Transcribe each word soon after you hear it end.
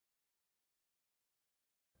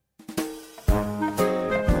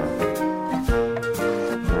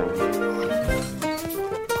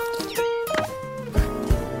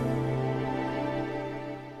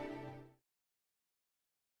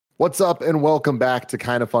What's up, and welcome back to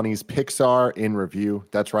Kinda Funny's Pixar in Review.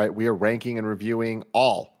 That's right, we are ranking and reviewing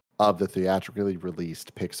all of the theatrically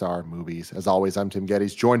released Pixar movies. As always, I'm Tim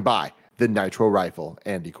Geddes, joined by the Nitro Rifle,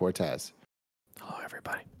 Andy Cortez. Hello,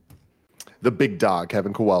 everybody. The big dog,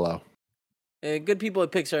 Kevin Coelho. Good people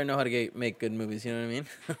at Pixar know how to make good movies, you know what I mean?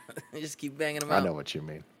 They just keep banging them out. I know what you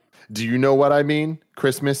mean. Do you know what I mean?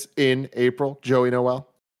 Christmas in April, Joey Noel?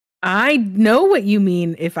 I know what you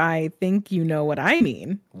mean if I think you know what I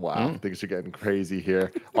mean. Wow, things are getting crazy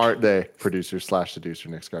here. Aren't they? Producer / seducer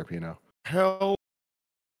Nick Scarpino. Hell,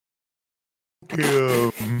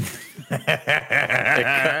 Kim.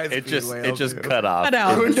 It just cut off. Cut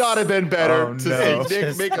out. Could not have been better Oh, to no. see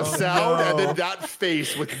Nick make a sound and no. then that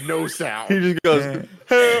face with no sound. He just goes,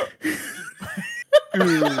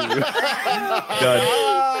 Done.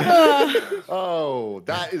 Oh,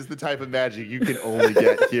 that is the type of magic you can only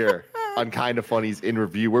get here on Kinda Funny's In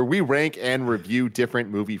Review, where we rank and review different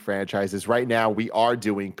movie franchises. Right now, we are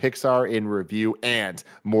doing Pixar in Review and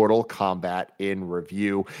Mortal Kombat in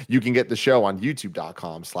Review. You can get the show on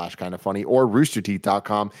youtube.com/kindafunny or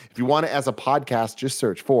roosterteeth.com. If you want it as a podcast, just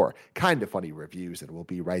search for Kinda Funny Reviews. It will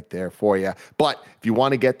be right there for you. But if you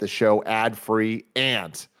want to get the show ad-free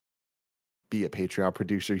and be a Patreon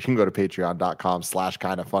producer, you can go to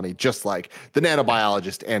patreon.com/kindafunny, just like the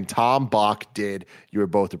nanobiologist and Tom Bach did. You are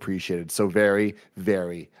both appreciated so very,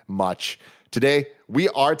 very much. Today, we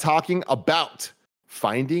are talking about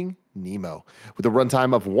Finding Nemo with a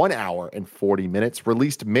runtime of 1 hour and 40 minutes,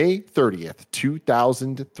 released May 30th,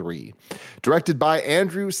 2003. Directed by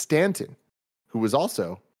Andrew Stanton, who was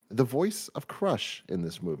also the voice of Crush in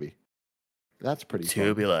this movie. That's pretty fun.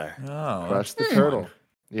 tubular. Oh, Crush the Turtle.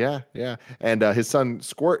 Yeah. And his son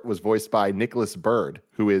Squirt was voiced by Nicholas Bird,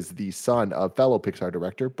 who is the son of fellow Pixar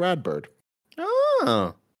director Brad Bird.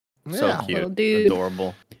 Oh, so Yeah. cute. Little dude.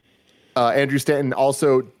 Adorable. Andrew Stanton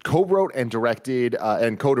also co-wrote and directed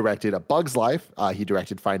and co-directed A Bug's Life. He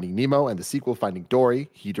directed Finding Nemo and the sequel Finding Dory.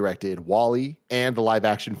 He directed WALL-E and the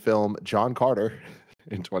live-action film John Carter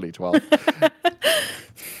in 2012.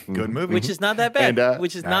 good movie. Which is not that bad. And,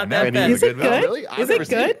 which is I not know. that And bad. he Is it good film. good? Really? I've Is never it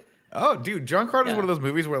seen good? it. Oh, dude, John Carter's Yeah. one of those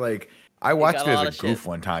movies where, like, I watched got it a as lot a of goof shit.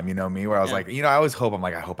 one time, you know me, where I was Yeah. like, I always hope, I'm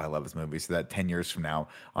like, I hope I love this movie so that 10 years from now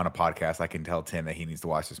on a podcast, I can tell Tim that he needs to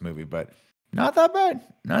watch this movie, but not that bad.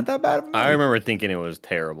 Not that bad of a movie. I remember thinking it was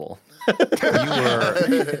terrible.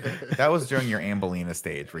 That was during your Ambelina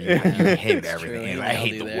stage where you hated everything. True, You're like, I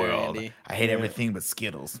hate nailed the you there, world. Andy. I hate everything but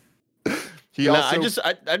Skittles. He No, also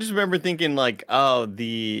I just remember thinking like, oh,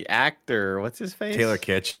 the actor, what's his face? Taylor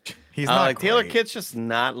Kitsch. He's not like Taylor great. Kitsch, just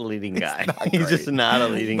not a leading guy. not He's just great. not a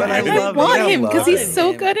leading But guy. I I love want it. I him because love he's it.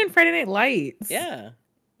 so good in Friday Night Lights. Yeah.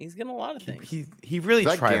 He's getting a lot of things. He really Is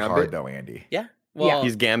that tried Gambit? hard though, Andy. Yeah. Well,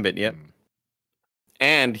 He's Gambit, yep.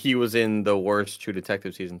 And he was in the worst True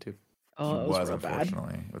Detective season 2. Oh, He it was real bad.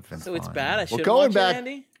 unfortunately, with Vince so it's Vaughn. bad. I should going watch back- it,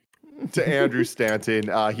 Andy. to Andrew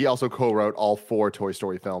Stanton. He also co-wrote all 4 Toy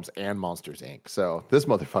Story films and Monsters, Inc. So this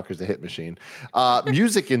motherfucker's a hit machine.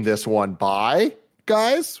 Music in this one by,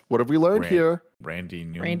 guys, what have we learned here? Randy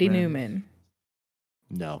Newman. Randy Newman.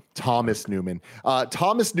 No, Thomas Newman.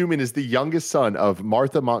 Thomas Newman is the youngest son of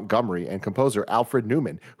Martha Montgomery and composer Alfred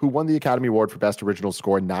Newman, who won the Academy Award for Best Original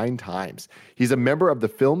Score 9 times. He's a member of the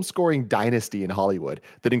film scoring dynasty in Hollywood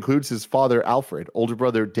that includes his father Alfred, older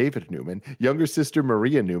brother David Newman, younger sister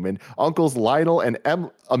Maria Newman, uncles Lionel and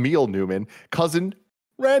Emil Newman, cousin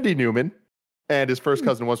Randy Newman, and his first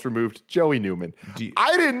cousin once removed, Joey Newman. Do you-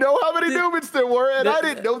 I didn't know how many Newmans there were, and I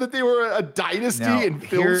didn't know that they were a dynasty Now, in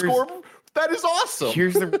film here's- score. That is awesome.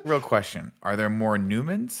 Here's the real question: are there more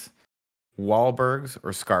Newmans, Wahlbergs,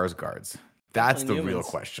 or Skarsgards? That's the Definitely real Newmans.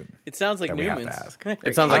 question. It sounds like that we have to Newman's. ask.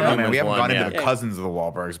 It sounds like I don't know, man. We Newman's haven't one, gone into yeah. the cousins of the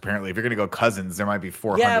Wahlbergs. Apparently, if you're gonna go cousins, there might be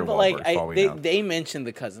 400 Yeah, but Wahlbergs. like for all we know. they mentioned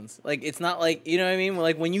the cousins. Like it's not like you know what I mean.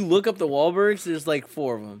 Like when you look up the Wahlbergs, there's like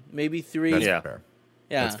 4 of them, maybe 3. That's Yeah. fair.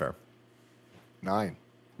 yeah. That's fair. 9.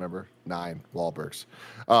 Remember? 9 Wahlbergs.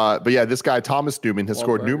 But yeah, this guy, Thomas Newman, has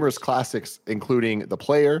scored Wahlbergers. numerous classics, including The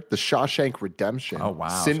Player, The Shawshank Redemption, Oh, wow.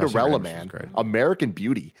 Cinderella Shawshank Man, Redemption's great. American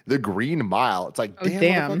Beauty, The Green Mile. It's like, Oh, damn,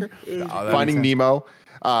 damn. motherfucker. Oh, that Finding makes sense.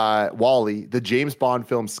 Nemo, WALL-E, the James Bond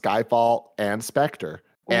film Skyfall and Spectre,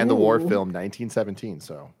 and the war Ooh. film 1917.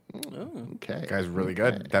 So, Oh. okay. Guy's really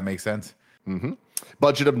good. That makes sense.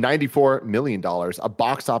 Budget of $94 million, a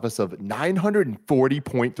box office of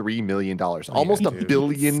 $940.3 million, almost $1 dude.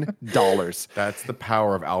 billion. That's the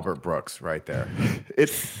power of Albert Brooks right there.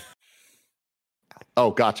 It's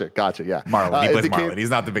Oh, gotcha. Yeah. Marlon. He it plays became- Marlon. He's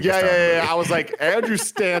not the biggest Yeah, star. in the yeah, yeah. movie. I was like, Andrew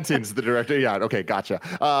Stanton's the director. Yeah, okay, gotcha.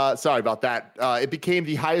 Sorry about that. It became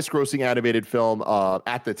the highest grossing animated film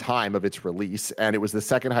at the time of its release, and it was the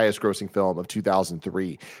second highest grossing film of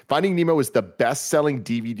 2003. Finding Nemo is the best-selling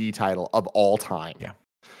DVD title of all time.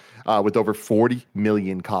 Yeah. With over 40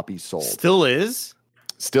 million copies sold. Still is?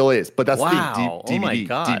 Still is, but that's Wow. the Oh DVD. my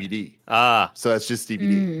God. DVD. Ah, So that's just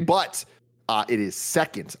DVD. But it is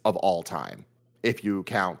second of all time if you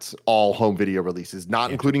count all home video releases,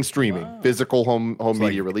 not including streaming, physical home It's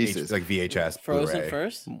media like releases. like VHS, Frozen Blu-ray,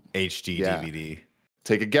 first. HD, Yeah. DVD.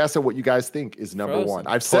 Take a guess at what you guys think is number Frozen. one.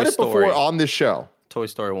 I've Toy said it Story. before on this show. Toy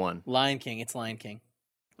Story 1. Lion King. It's Lion King.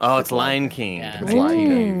 Oh, it's Lion King. Yeah. It's Lion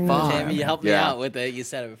King. Fuck. Tammy, you helped me Yeah. out with it. You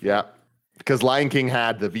said it before. Yeah, because Lion King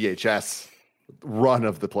had the VHS run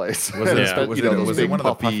of the place. Was it, Yeah. was You know, it, those was it big one of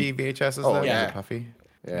the puffy VHSs? Oh, though? yeah. Was it puffy.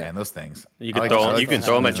 Yeah. Man, those things. You I can like- throw I like you can those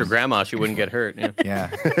throw them at things. your grandma. She wouldn't get hurt. Yeah. Yeah.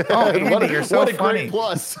 Oh, Andy, you're so what a funny. great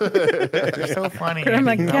plus. You're so funny. Grab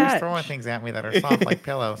my Andy. You're always cat. throwing things at me that are soft like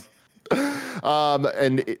pillows.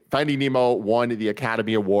 Finding Nemo won the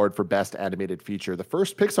Academy Award for Best Animated Feature, the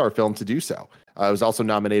first Pixar film to do so. It was also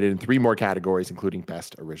nominated in 3 more categories, including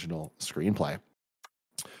Best Original Screenplay.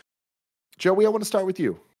 Joey, I want to start with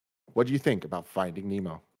you. What do you think about Finding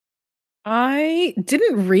Nemo? I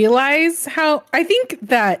didn't realize how. I think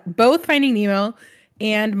that both Finding Nemo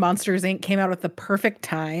and Monsters Inc. came out at the perfect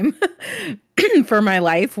time for my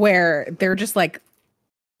life, where they're just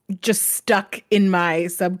stuck in my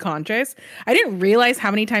subconscious. I didn't realize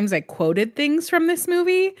how many times I quoted things from this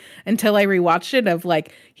movie until I rewatched it, of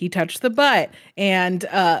like, he touched the butt and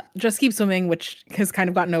Just Keep Swimming, which has kind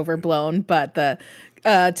of gotten overblown, but the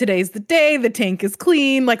today's the day, the tank is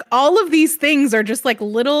clean. Like, all of these things are just like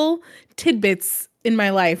little tidbits in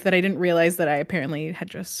my life that I didn't realize that I apparently had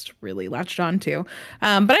just really latched onto.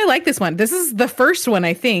 But I like this one. This is the first one,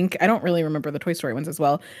 I think. I don't really remember the Toy Story ones as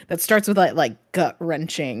well. That starts with like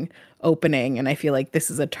gut-wrenching opening, and I feel like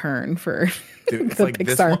this is a turn for Dude, it's the like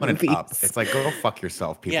this Pixar one and movies. up. It's like, go fuck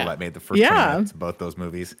yourself, people Yeah. that made the first 20 Yeah. minutes of both those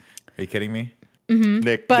movies. Are you kidding me?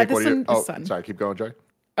 Nick, But Nick, this what are your... one Oh, is fun. sorry, keep going, Joey.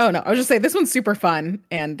 Oh no, I was just saying this one's super fun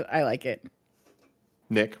and I like it.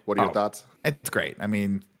 Nick, what are your Oh. thoughts? It's great. I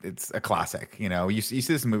mean, it's a classic. You know, you see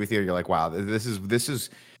this in movie theater, you're like, wow, this is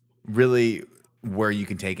really where you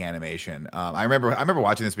can take animation. I remember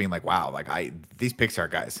watching this being like, wow, like these Pixar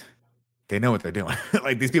guys, they know what they're doing.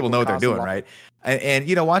 Like, these people know what they're Cost a doing, lot. right? And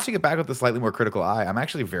you know, watching it back with a slightly more critical eye, I'm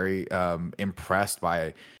actually very impressed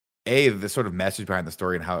by the sort of message behind the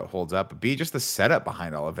story and how it holds up, but B, just the setup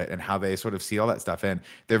behind all of it and how they sort of see all that stuff in.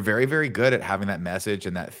 They're very, very good at having that message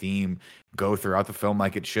and that theme go throughout the film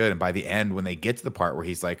like it should. And by the end, when they get to the part where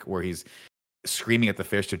he's screaming at the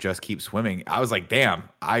fish to just keep swimming, I was like, damn,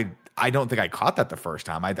 I don't think I caught that the first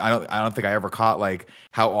time. I don't think I ever caught like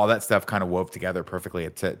how all that stuff kind of wove together perfectly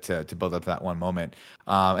to build up that one moment.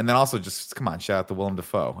 And then also just come on, shout out to Willem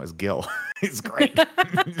Dafoe as Gil. He's great.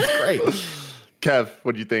 He's great. Kev,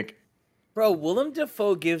 what do you think? Bro, Willem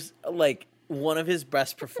Dafoe gives like one of his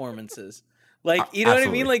best performances. Like, you know what I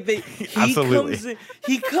mean? Like, Absolutely.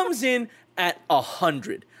 he comes in at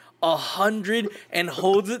 100 and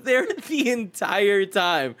holds it there the entire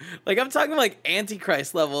time. Like, I'm talking like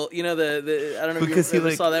Antichrist level. You know, the I don't know Because if he, you ever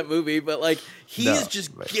like- saw that movie, but like he No, is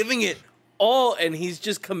just but- giving it all, and he's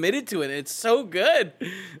just committed to it. It's so good.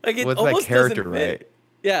 Like, it What's almost that character, doesn't fit. right?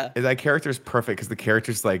 Yeah. That character's perfect because the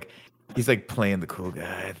character's like, he's like playing the cool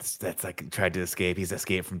guy that's like tried to escape. He's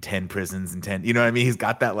escaped from 10 prisons and 10, you know what I mean? He's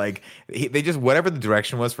got that like, they just, whatever the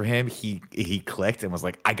direction was for him, he clicked and was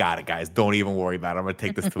like, I got it, guys. Don't even worry about it. I'm going to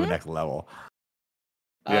take this to the next level.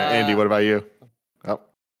 Yeah, Andy, what about you? Oh,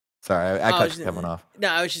 Sorry, I I cut was- Kevin off. No,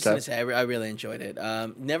 I was just Kev? gonna say I really enjoyed it.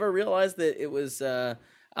 Never realized that it was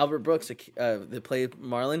Albert Brooks that played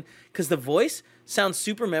Marlin, because the voice sounds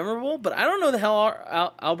super memorable, but I don't know the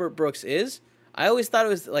hell Albert Brooks is. I always thought it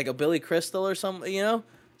was like a Billy Crystal or something, you know.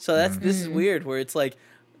 So this is weird, where it's like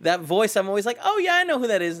that voice. I'm always like, oh yeah, I know who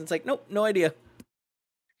that is. And it's like, nope, no idea.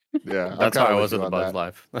 yeah. That's how I was with with you the on Bugs that.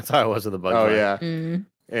 Life. That's how I was with the Bugs Oh Life. yeah, Mm.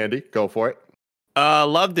 Andy, go for it.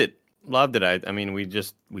 Loved it. I mean, we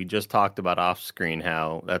just talked about off screen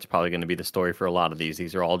how that's probably going to be the story for a lot of these.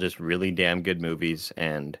 These are all just really damn good movies,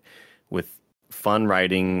 and with fun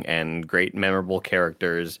writing and great memorable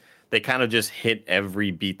characters, they kind of just hit every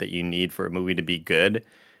beat that you need for a movie to be good,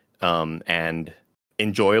 and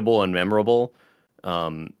enjoyable and memorable.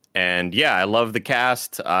 And yeah, I love the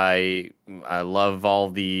cast. I love all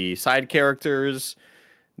the side characters.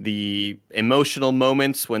 The emotional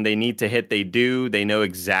moments when they need to hit, they do. They know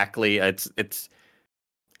exactly. It's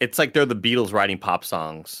like they're the Beatles writing pop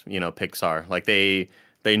songs. You know, Pixar. Like they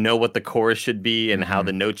They know what the chorus should be and how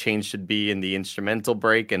the note change should be in the instrumental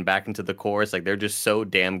break and back into the chorus. Like they're just so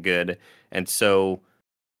damn good and so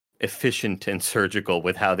efficient and surgical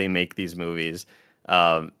with how they make these movies.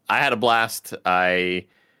 I had a blast. I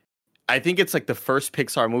think it's like the first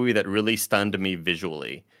Pixar movie that really stunned me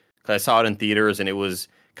visually. 'Cause I saw it in theaters and it was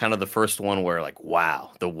kind of the first one where like,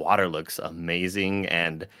 wow, the water looks amazing.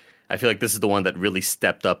 And I feel like this is the one that really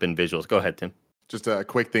stepped up in visuals. Go ahead, Tim. Just a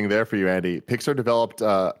quick thing there for you, Andy. Pixar developed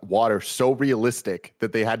water so realistic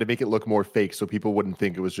that they had to make it look more fake so people wouldn't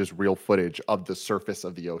think it was just real footage of the surface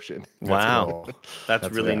of the ocean. Wow. That's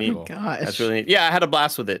really neat. Oh, gosh. That's really neat. Yeah, I had a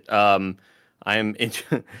blast with it.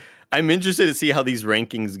 I'm interested to see how these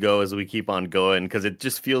rankings go as we keep on going because it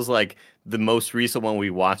just feels like the most recent one we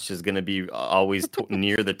watched is going to be always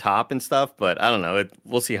near the top and stuff. But I don't know.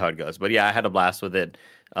 We'll see how it goes. But yeah, I had a blast with it.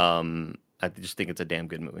 I just think it's a damn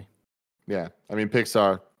good movie. Yeah. I mean,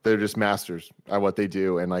 Pixar, they're just masters at what they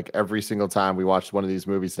do. And like every single time we watch one of these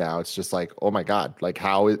movies now, it's just like, oh my God, like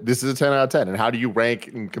this is a 10 out of 10. And how do you rank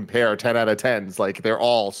and compare 10 out of 10s? Like they're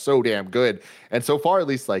all so damn good. And so far, at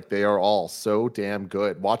least, like they are all so damn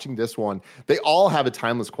good. Watching this one, they all have a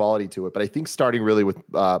timeless quality to it. But I think starting really with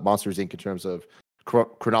Monsters, Inc. in terms of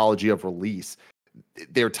chronology of release,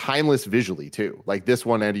 they're timeless visually too. Like this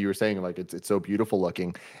one, Andy, you were saying like it's so beautiful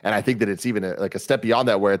looking. And I think that it's even like a step beyond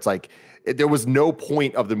that where it's like, there was no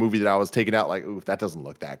point of the movie that I was taking out like, oof, that doesn't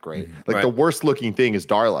look that great. Like Right. the worst looking thing is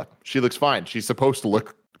Darla. She looks fine. She's supposed to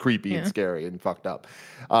look creepy and scary and fucked up.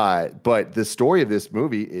 But the story of this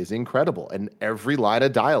movie is incredible. And every line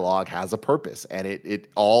of dialogue has a purpose and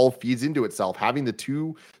it all feeds into itself. Having the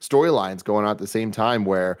two storylines going on at the same time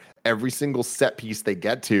where every single set piece they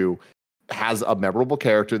get to has a memorable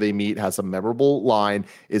character they meet, has a memorable line,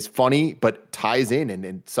 is funny, but ties in.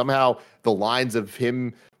 And somehow the lines of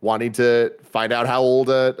him wanting to find out how old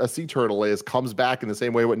a sea turtle is comes back in the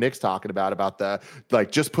same way what Nick's talking about the, like,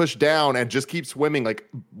 just push down and just keep swimming. Like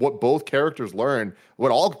what both characters learn, what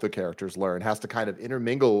all the characters learn has to kind of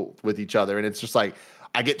intermingle with each other. And it's just like,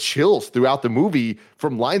 I get chills throughout the movie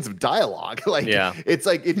from lines of dialogue. Like, Yeah. it's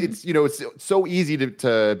like, it's, you know, it's so easy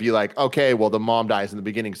to be like, okay, well, the mom dies in the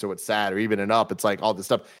beginning, so it's sad, or even an up, it's like all this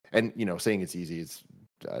stuff. And, you know, saying it's easy is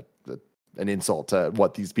an insult to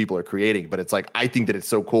what these people are creating. But it's like, I think that it's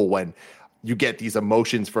so cool when you get these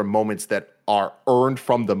emotions from moments that are earned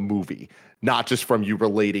from the movie, not just from you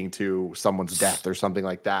relating to someone's death or something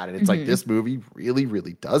like that. And it's like, this movie really,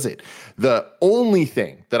 really does it. The only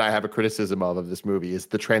thing that I have a criticism of this movie is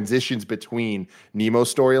the transitions between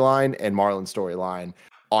Nemo's storyline and Marlin's storyline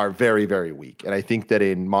are very, very weak. And I think that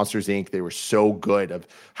in Monsters, Inc., they were so good of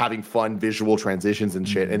having fun visual transitions and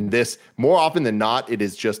shit. And this, more often than not, it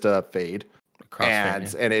is just a fade.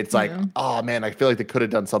 Crossfade, And it's like, oh man, I feel like they could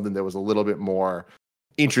have done something that was a little bit more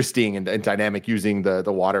interesting and dynamic using the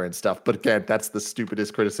water and stuff. But again, that's the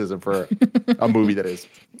stupidest criticism for a movie that is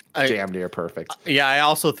damn near perfect. Yeah, I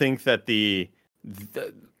also think that the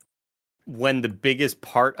when the biggest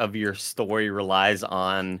part of your story relies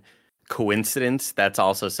on coincidence, that's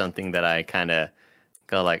also something that I kind of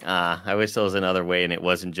go like, I wish there was another way and it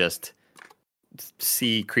wasn't just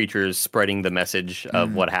sea creatures spreading the message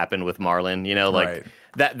of what happened with Marlin, you know, like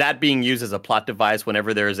that being used as a plot device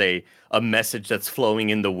whenever there's a message that's flowing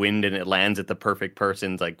in the wind and it lands at the perfect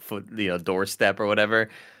person's like foot, you know, doorstep or whatever.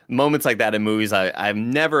 Moments like that in movies I'm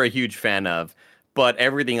never a huge fan of, but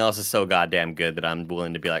everything else is so goddamn good that I'm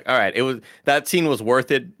willing to be like, all right, that scene was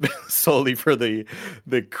worth it solely for the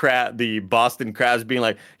Boston crabs being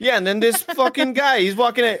like, yeah, and then this fucking guy, he's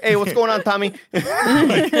walking in, hey, what's going on, Tommy?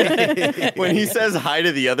 Like, when he says hi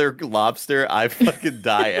to the other lobster, I fucking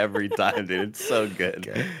die every time, dude. It's so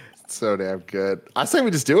good. It's so damn good. I say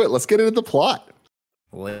we just do it. Let's get into the plot.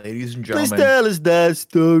 Ladies and Please gentlemen, tell us the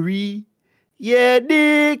story. Yeah,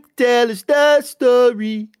 Nick, tell us the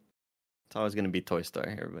story. It's always going to be Toy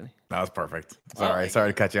Story, everybody. that was perfect. Sorry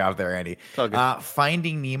to cut you off there, Andy. It's all good.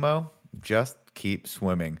 Finding Nemo, just keep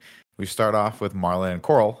swimming. We start off with Marlin and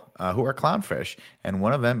Coral, who are clownfish, and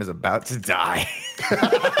one of them is about to die.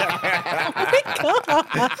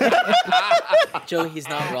 Joe, he's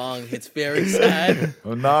not wrong. It's very sad.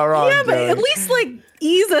 Well, not wrong, Yeah, but Joey. at least like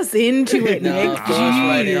ease us into it, No, Nick. go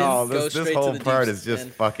right in. No, Go this straight to whole the part deep is just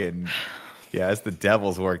end. fucking. Yeah, it's the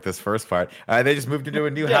devil's work, this first part. They just moved into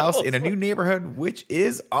a new house in a new neighborhood, which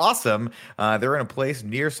is awesome. They're in a place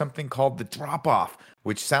near something called the Drop Off,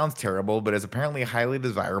 which sounds terrible, but is apparently highly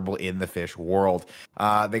desirable in the fish world.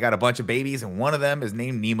 They got a bunch of babies, and one of them is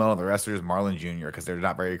named Nemo, and the rest are just Marlin Jr., because they're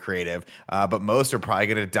not very creative. But most are probably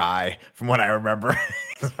going to die, from what I remember.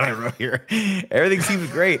 That's what I wrote here. Everything seems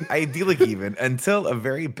great, idyllic even, until a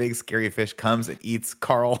very big, scary fish comes and eats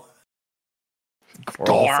Carl.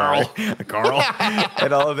 Carl,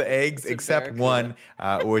 and all of the eggs It's a except bear, one,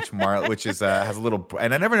 which is has a little.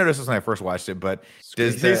 And I never noticed this when I first watched it, but Did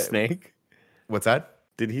does he say the snake? what's that?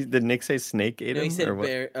 Did Nick say snake ate No, him? he said or what?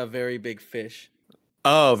 a very big fish.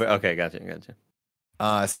 Oh, okay, gotcha.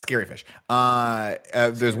 Scary fish.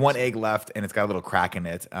 There's one egg left, and it's got a little crack in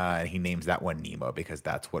it. And he names that one Nemo because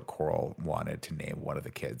that's what Coral wanted to name one of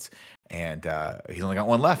the kids. And he's only got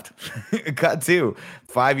one left. Cut to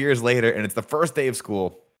 5 years later, and it's the first day of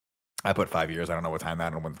school. I put 5 years. I don't know what time. I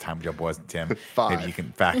don't know when the time jump was, Tim. 5 Maybe you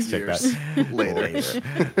can fact check years that later.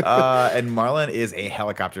 And Marlon is a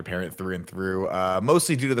helicopter parent through and through,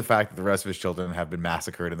 mostly due to the fact that the rest of his children have been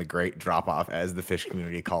massacred in the Great Drop Off, as the fish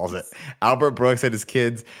community calls it. Albert Brooks and his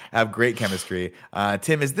kids have great chemistry.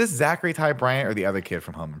 Tim, is this Zachary Ty Bryant or the other kid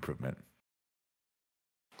from Home Improvement?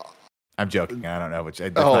 I'm joking. I don't know which.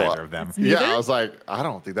 Neither of them. Yeah, I was like, I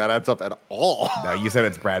don't think that adds up at all. No, you said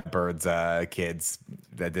it's Brad Bird's kids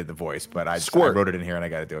that did the voice, but I Squirt. wrote it in here and I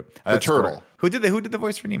got to do it. The turtle. Squirt. Who did the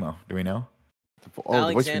voice for Nemo? Do we know? Oh, the voice for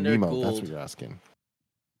Alexander Nemo. That's Gould. what you're asking.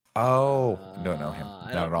 Oh, don't know him.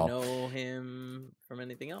 I Not don't at all. know him from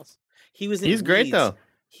anything else. He was in He's great Weeds. though.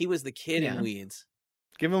 He was the kid Yeah. in Weeds.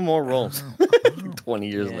 Give him more roles. Oh. 20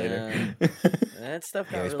 years later. That stuff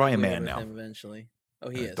got Yeah, he's really probably a weird man with now. him eventually. Oh,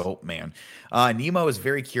 he is. Adult man. Nemo is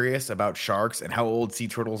very curious about sharks and how old sea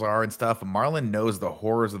turtles are and stuff. Marlin knows the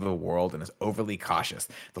horrors of the world and is overly cautious.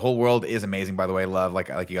 The whole world is amazing, by the way. Love, like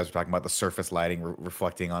you guys were talking about, the surface lighting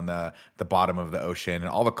reflecting on the bottom of the ocean, and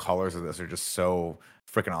all the colors of this are just so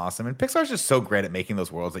freaking awesome. And Pixar's just so great at making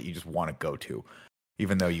those worlds that you just want to go to,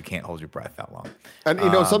 even though you can't hold your breath that long. And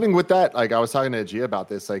something with that, like I was talking to Gia about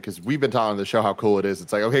this, like because we've been talking on the show how cool it is.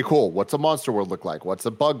 It's like, okay, cool. What's a monster world look like? What's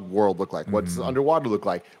a bug world look like? What's underwater look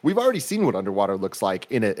like? We've already seen what underwater looks like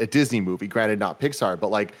in a Disney movie, granted not Pixar, but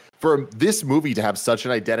like for this movie to have such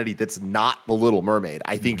an identity that's not The Little Mermaid,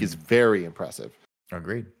 I think is very impressive.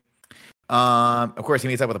 Agreed. Of course, he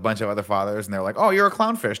meets up with a bunch of other fathers, and they're like, "Oh, you're a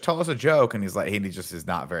clownfish. Tell us a joke." And he's like, he just is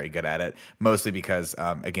not very good at it. Mostly because,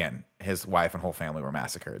 again, his wife and whole family were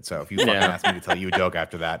massacred. So if you fucking ask me to tell you a joke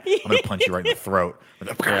after that, I'm gonna punch you right in the throat. You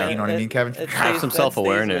know what I mean, Kevin? Have some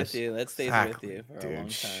self-awareness. That stays Exactly. with you for a Dude, long time.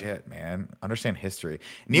 shit, man. Understand history.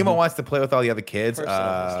 Nemo wants to play with all the other kids,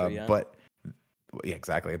 Personal history, yeah. but yeah,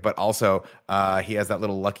 exactly. But also, he has that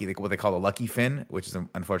little what they call a lucky fin, which is an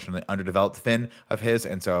unfortunately underdeveloped fin of his,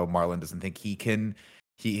 and so Marlin doesn't think he can.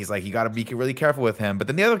 He's like, you got to be really careful with him. But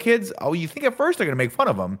then the other kids, you think at first they're gonna make fun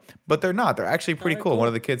of him, but they're not. They're actually pretty they're cool. cool. One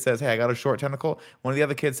of the kids says, "Hey, I got a short tentacle." One of the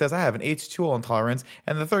other kids says, "I have an H2O intolerance,"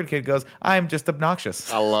 and the third kid goes, "I'm just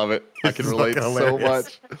obnoxious." I love it. I can It's relate fucking so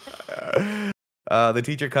hilarious. much. The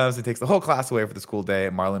teacher comes and takes the whole class away for the school day.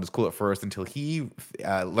 Marlin is cool at first until he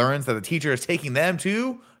learns that the teacher is taking them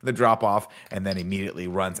to the drop off and then immediately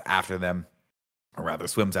runs after them, or rather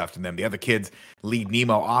swims after them. The other kids lead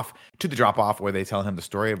Nemo off to the drop off where they tell him the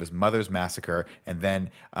story of his mother's massacre and then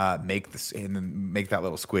make that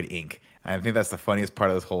little squid ink. And I think that's the funniest part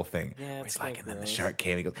of this whole thing. Yeah, Where it's he's so like, and then the gross. shark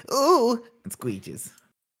came and he goes, "Ooh," and squeeges.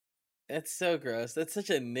 That's so gross. That's such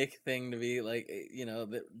a Nick thing to be like,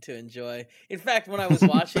 to enjoy. In fact, when I was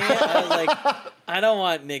watching it, I was like, I don't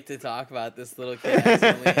want Nick to talk about this little kid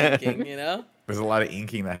accidentally inking, you know? There's a lot of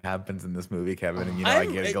inking that happens in this movie, Kevin, and I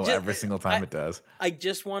get to go every single time it does. I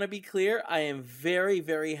just want to be clear. I am very,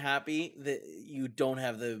 very happy that you don't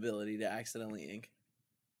have the ability to accidentally ink.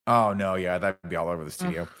 Oh no, yeah, that'd be all over the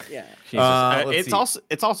studio. Yeah. Jesus. Let's see.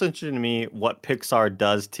 It's also interesting to me what Pixar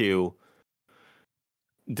does to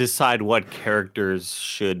decide what characters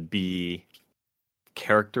should be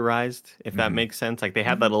characterized, if that Mhm. makes sense. Like they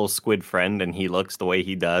have that little squid friend and he looks the way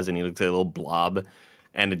he does and he looks like a little blob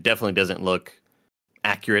and it definitely doesn't look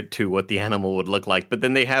accurate to what the animal would look like. But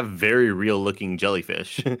then they have very real looking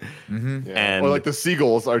jellyfish. Mm-hmm. Yeah. And- or like the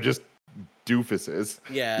seagulls are just doofuses.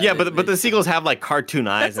 Yeah. Yeah, but the seagulls have like cartoon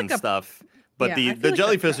eyes That's like and a- stuff. But Yeah, I the feel like that's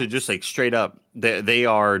jellyfish are gross. just like straight up. They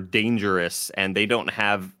are dangerous and they don't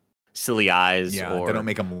have silly eyes. Yeah, or they don't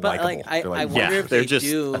make them But likable. like, I wonder Yeah, if they're they just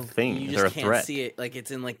do. a thing. You They're just a can't threat. see it. Like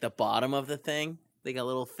it's in like the bottom of the thing. They got a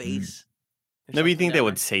little face. or Maybe you something think they down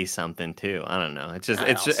would there. say something too. I don't know. It's just I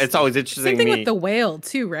it's don't just, it's know. always interesting. Same thing to me. with the whale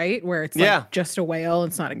too, right? Where it's Yeah. like just a whale,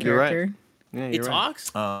 it's not a You're right. character. Yeah, It you're right.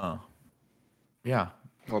 talks. Yeah.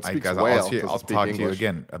 Well, it I, speaks guys, whale, I'll doesn't speak talk to you English.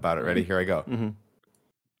 again about it. Ready? Here I go. Mhm.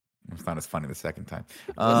 It's not as funny the second time.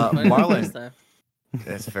 Wasn't funny the first Marlin, time.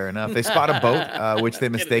 that's fair enough. They spot a boat, which they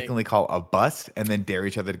Kidding me. mistakenly call a bus, and then dare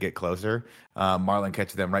each other to get closer. Marlin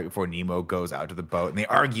catches them right before Nemo goes out to the boat, and they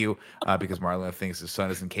argue because Marlin thinks his son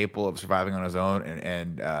is incapable of surviving on his own,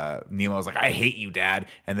 and Nemo's like, "I hate you, Dad."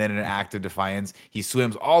 And then in an act of defiance, he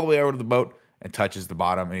swims all the way over to the boat and touches the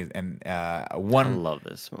bottom. I One, love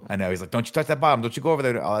this movie. I know, he's like, don't you touch that bottom, don't you go over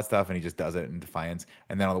there, all that stuff, and he just does it in defiance.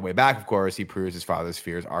 And then on the way back, of course, he proves his father's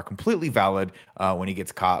fears are completely valid when he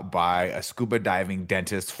gets caught by a scuba diving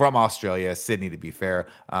dentist from Australia, Sydney to be fair,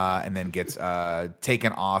 and then gets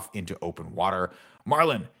taken off into open water.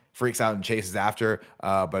 Marlin freaks out and chases after,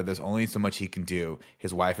 but there's only so much he can do.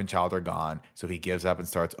 His wife and child are gone, so he gives up and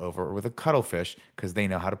starts over with a cuttlefish because they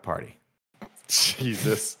know how to party.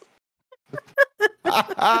 Jesus.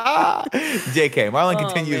 JK, Marlon Oh,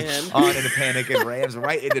 continues man. on in a panic and rams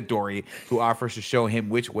right into Dory, who offers to show him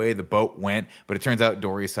which way the boat went. But it turns out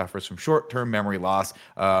Dory suffers from short-term memory loss,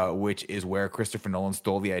 which is where Christopher Nolan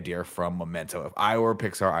stole the idea from Memento. If I were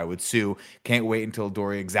Pixar, I would sue. Can't wait until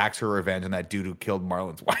Dory exacts her revenge on that dude who killed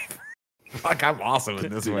Marlon's wife. Fuck, I'm awesome in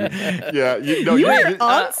this one. Yeah, You were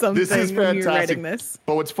on something this is when you were fantastic. writing this.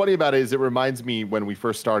 But what's funny about it is it reminds me when we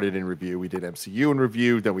first started in review, we did MCU in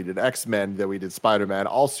review, then we did X-Men, then we did Spider-Man,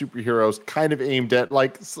 all superheroes kind of aimed at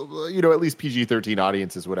at least PG-13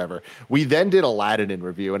 audiences, whatever. We then did Aladdin in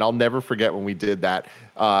review, and I'll never forget when we did that,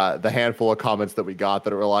 the handful of comments that we got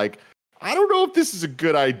that were like, I don't know if this is a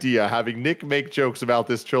good idea, having Nick make jokes about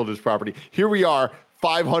this children's property. Here we are,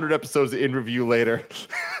 500 episodes in review later.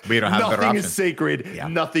 But you don't have a better Nothing option. is sacred. Yeah.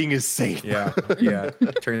 Nothing is safe. Yeah.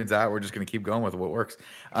 Turns out we're just gonna keep going with what works.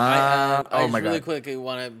 I Oh just my really god. quickly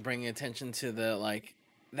want to bring attention to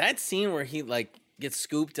that scene where he gets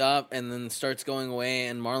scooped up and then starts going away,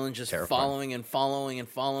 and Marlon just Terrifying.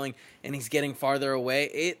 following, and he's getting farther away.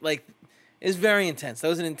 It is very intense. That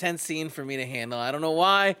was an intense scene for me to handle. I don't know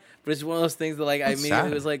why, but it's one of those things that I That's immediately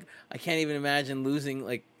sad. was like, I can't even imagine losing.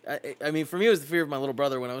 I mean, for me, it was the fear of my little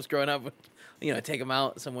brother when I was growing up. Take him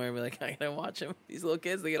out somewhere and be like, I gotta watch him. These little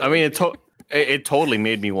kids. They get. I mean, it totally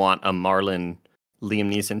made me want a Marlon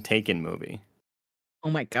Liam Neeson Taken movie. Oh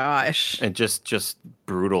my gosh. And just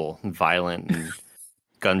brutal, and violent, and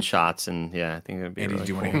gunshots, and yeah, I think it would be. Andy, really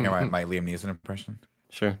do you want to cool. hear my Liam Neeson impression?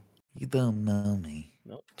 Sure. You don't know me.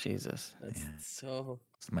 Jesus. That's so.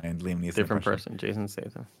 It's my Liam Neeson Different impression. person. Jason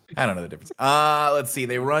Statham. I don't know the difference. Let's see.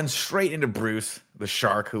 They run straight into Bruce, the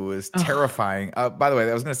shark, who is terrifying. By the way,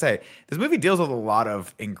 I was going to say, this movie deals with a lot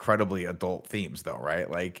of incredibly adult themes, though, right?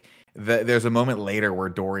 Like, there's a moment later where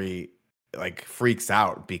Dory freaks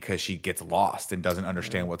out because she gets lost and doesn't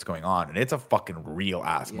understand what's going on, and it's a fucking real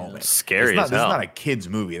ass moment. Scary This as hell. is not a kids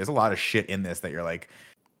movie. There's a lot of shit in this that you're like,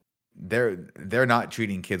 they're not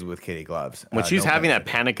treating kids with kitty gloves. When she's no having pun that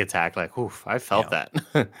panic attack, oof, I felt that.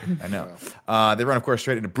 I know. They run, of course,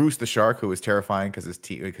 straight into Bruce the shark, who is terrifying because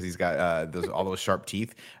he's got all those sharp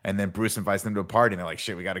teeth. And then Bruce invites them to a party, and they're like,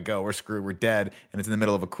 "Shit, we got to go. We're screwed. We're dead." And it's in the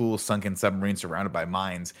middle of a cool sunken submarine surrounded by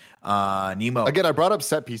mines. Nemo. Again, I brought up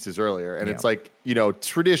set pieces earlier, and it's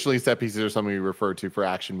traditionally set pieces are something we refer to for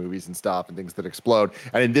action movies and stuff and things that explode.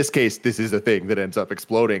 And in this case, this is a thing that ends up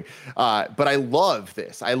exploding. But I love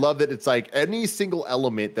this. I love that it's like any single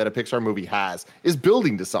element that a Pixar movie has is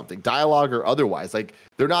building to something, dialogue or otherwise. Like,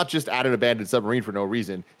 they're not just at an abandoned submarine for no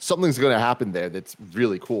reason. Something's going to happen there that's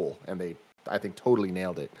really cool, and they, I think, totally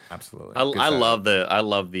nailed it. Absolutely. I love the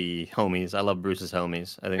homies. I love Bruce's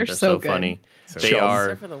homies. I think They're they're so so good. funny. So They good. are.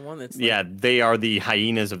 Except for the one that's They are the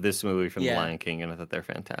hyenas of this movie from Yeah. The Lion King, and I thought they're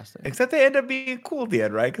fantastic. Except they end up being cool at the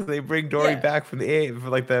end, right? Because they bring Dory Yeah. back from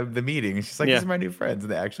the meeting, and she's like, Yeah. "These are my new friends."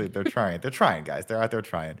 And they're trying. They're trying, guys. They're out there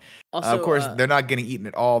trying. Also, of course, they're not getting eaten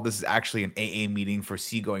at all. This is actually an AA meeting for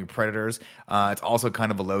seagoing predators. It's also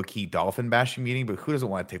kind of a low key dolphin bashing meeting, but who doesn't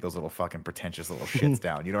want to take those little fucking pretentious little shits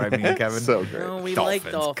down? You know what I mean, Kevin? So great. No, we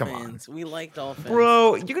Dolphins, like come on. dolphins. We like dolphins.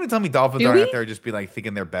 Bro, you're gonna tell me dolphins Do aren't we? out there just be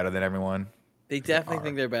thinking they're better than everyone? They definitely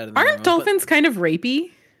think they're better than Aren't everyone, dolphins kind of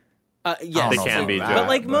rapey? But, yes, They can be, But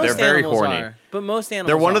Joe. most They're very animals horny. are. But most animals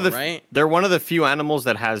They're one of are, the right? they're one of the few animals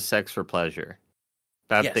that has sex for pleasure.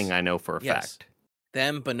 That Yes. thing I know for a Yes. fact.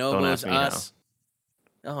 Them, Don't bonobos, ask me now. us.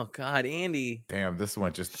 Oh God, Andy. Damn, this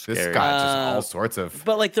got Scary. just all sorts of.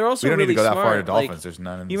 But they're also We don't really need to go that smart. far to dolphins. There's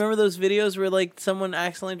none in You this. remember those videos where someone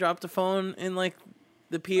accidentally dropped a phone in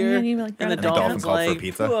the pier, Yeah, you like and the that. And the dolphin dolphins called for like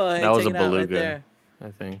pizza? "Whoa, That was take a it out right beluga. there."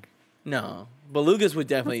 I think. No, belugas would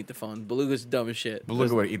definitely eat the phone. Belugas dumb as shit.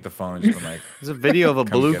 Beluga would eat the phone and just been like, There's a video of a Come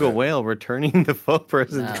get beluga it. whale returning the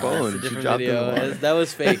person's Nah, phone. that's a She different dropped it in the video. water. That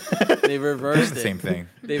was fake. They reversed it. same thing.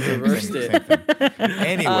 They reversed it. Same thing.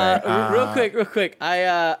 Anyway, Real quick.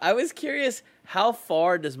 I was curious, how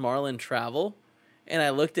far does Marlin travel? And I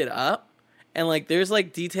looked it up, and there's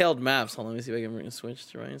detailed maps. Hold on, let me see if I can switch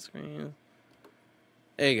to right screen.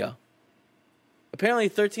 There you go. Apparently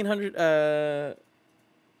 1,300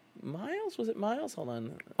 miles. Was it miles? Hold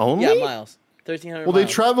on. Only? Yeah, miles. 1,300. Well, they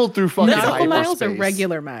miles. traveled through fucking Nautical miles or hyperspace.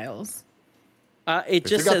 regular miles? It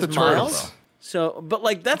just got says the turtles, miles. though. So,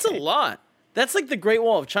 but that's a lot. That's like the Great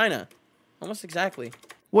Wall of China, almost exactly.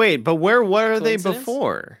 Wait, but where were they Coincidence?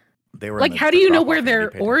 before? They were in Like, the- how the do you know drop-off where in their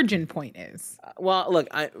Wikipedia. origin point is? Well, look,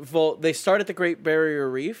 they start at the Great Barrier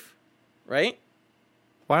Reef, right?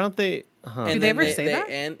 Why don't they? Huh. Do And they then ever say that?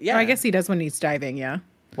 And Yeah, I guess he does when he's diving. Yeah.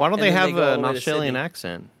 Why don't and they then have they go all an the way to Australian Sydney.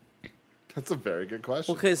 accent? That's a very good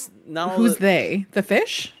question. Well, because not all Who's the, they? The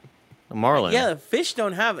fish? A marlin. yeah, the fish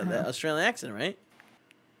don't have the Australian accent, right?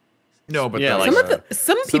 No, but Yeah, the- like-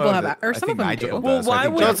 Some people of have the- that, or I some of think them Nigel do. does. Well, I why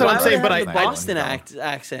think would Joe That's what I'm does. why saying, would but it have I- the Boston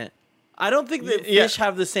accent? I don't think that Yeah. fish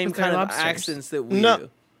have the same 'Cause they're kind of lobsters. accents that we No. do.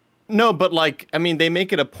 No, but like, I mean, they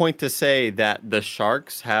make it a point to say that the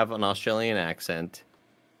sharks have an Australian accent.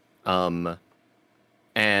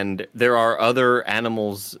 And there are other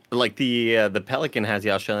animals, like the pelican has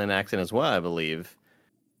the Australian accent as well, I believe.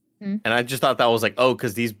 Mm. And I just thought that was like, oh,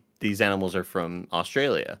 because these animals are from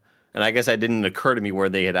Australia. And I guess it didn't occur to me where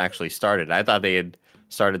they had actually started. I thought they had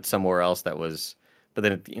started somewhere else that was, but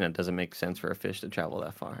then it doesn't make sense for a fish to travel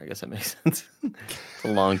that far. I guess that makes sense. It's a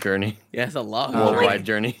long journey, Yeah, it's a lot. worldwide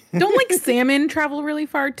journey. Don't like salmon travel really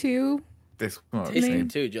far too? This, oh, It's same. them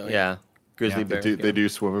too, Joey. Yeah, grizzly Yeah, bear. They do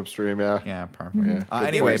swim upstream, yeah. Yeah, perfect. Yeah. You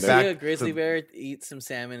Anyway, ever see back a grizzly to- bear eat some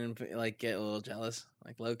salmon and like get a little jealous,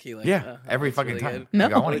 like low key, like Yeah, every that's fucking really time. good. No.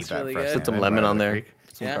 Like, I want to eat It's that really fresh good. Put some salmon lemon right on out of the there. creek.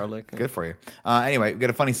 Some Yeah. garlic. Good for you. Anyway, we get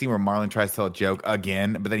a funny scene where Marlin tries to tell a joke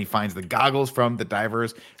again, but then he finds the goggles from the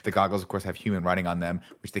divers. The goggles, of course, have human writing on them,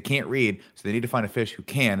 which they can't read, so they need to find a fish who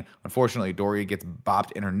can. Unfortunately, Dory gets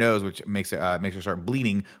bopped in her nose, which makes her start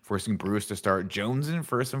bleeding, forcing Bruce to start jonesing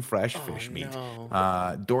for some fresh fish meat.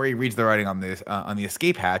 no. Dory reads the writing on the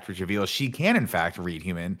escape hatch, which reveals she can, in fact, read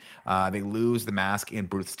human. They lose the mask in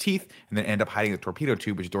Bruce's teeth and then end up hiding the torpedo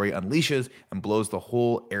tube, which Dory unleashes and blows the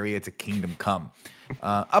whole area to Kingdom Come.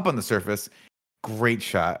 Up on the surface, great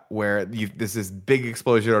shot where this is big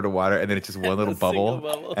explosion underwater, and then it's just one little A single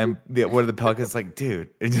bubble, bubble. and one of the pelicans like, dude,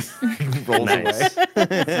 it just rolls Nice. away.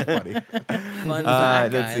 It's funny. Fun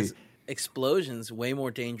fact, let's guys. see. Explosions way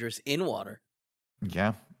more dangerous in water.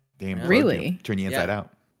 Yeah, they implode you, Really? turn you inside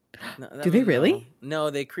out. No, Do they really? No,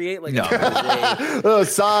 they create like No. a wave. Oh,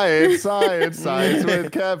 science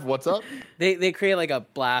with Kev. What's up? They create like a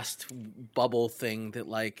blast bubble thing that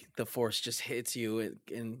like the force just hits you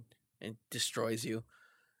and destroys you.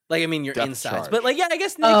 Like I mean your Depth insides, charge. but like yeah, I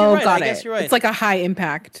guess Nick, Oh, you're right. got I guess it. you're right. It's like a high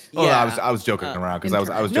impact. Oh, Yeah. I was joking around because I was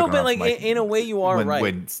no, joking but around like in a way you are when, right.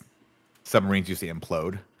 when submarines used to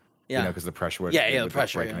implode. Yeah. You know, because the pressure was Yeah, the with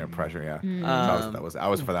pressure, breaking yeah. of pressure. Yeah, Mm. I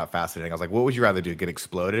was for that fascinating. I was like, what would you rather do, get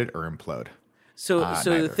exploded or implode? So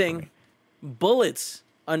neither the for thing, me. bullets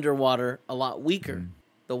underwater a lot weaker.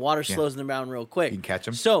 The water slows them down real quick. You can catch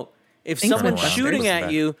 'em. So if Thanks, someone's Noah. shooting Thanks, at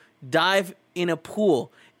Beth. you, dive in a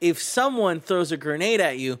pool. If someone throws a grenade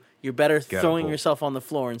at you, you're better of the throwing pool. yourself on the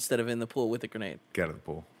floor instead of in the pool with a grenade. Get out of the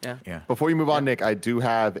pool. Yeah. Yeah. Before you move on, Nick, I do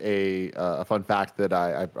have a fun fact that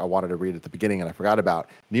I wanted to read at the beginning and I forgot about.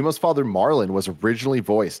 Nemo's father, Marlin, was originally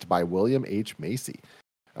voiced by William H. Macy.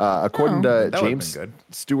 According Oh. to That would've James been good.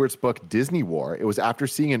 Stewart's book Disney War, it was after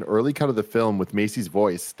seeing an early cut of the film with Macy's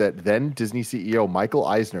voice that then Disney CEO Michael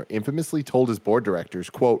Eisner infamously told his board directors,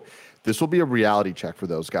 quote, "This will be a reality check for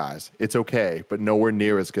those guys. It's okay, but nowhere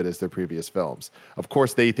near as good as their previous films. Of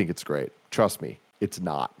course they think it's great. Trust me, it's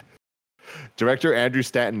not." Director Andrew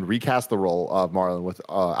Stanton recast the role of Marlin with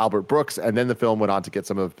Albert Brooks, and then the film went on to get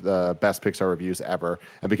some of the best Pixar reviews ever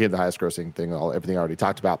and became the highest grossing thing, everything I already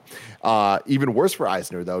talked about. Even worse for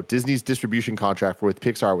Eisner, though, Disney's distribution contract with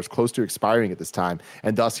Pixar was close to expiring at this time,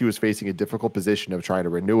 and thus he was facing a difficult position of trying to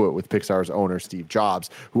renew it with Pixar's owner, Steve Jobs,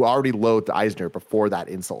 who already loathed Eisner before that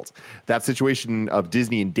insult. That situation of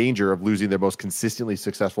Disney in danger of losing their most consistently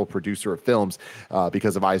successful producer of films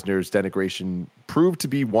because of Eisner's denigration proved to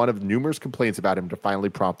be one of numerous complaints about him to finally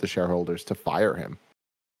prompt the shareholders to fire him.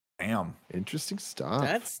 Damn. Interesting stuff.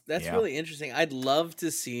 That's Yeah. really interesting. I'd love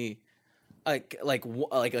to see like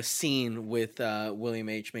a scene with William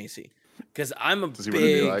H. Macy because I'm a To see what it'd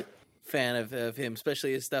be big like. fan of him,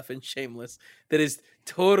 especially his stuff in Shameless. That is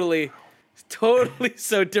totally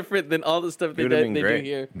so different than all the stuff It they would've been do great.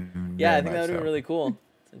 here. Mhm, Yeah, I very think that much would have been so. really cool.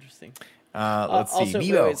 It's interesting. Let's see. Also,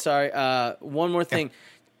 Nemo. wait, sorry. One more thing,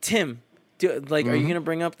 Tim. Are you gonna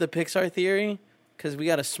bring up the Pixar theory? Because we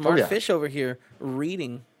got a smart yeah. fish over here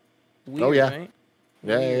reading. Weird, Oh, yeah. Right?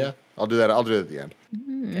 Yeah. I'll do that. I'll do it at the end.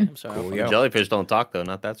 Okay, I'm sorry. Cool, I'll- yeah. Jellyfish don't talk though.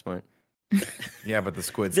 Not that smart. Yeah, but the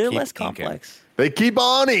squids They're keep less inking. complex. They keep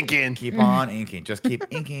on inking. Keep on inking. Just keep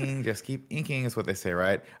inking. Just keep inking is what they say,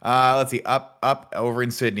 right? Let's see. Up over in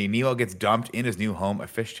Sydney, Nemo gets dumped in his new home, a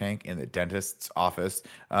fish tank in the dentist's office.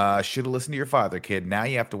 Should have listened to your father, kid. Now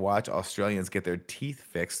you have to watch Australians get their teeth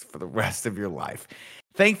fixed for the rest of your life.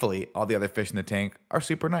 Thankfully, all the other fish in the tank are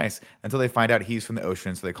super nice until they find out he's from the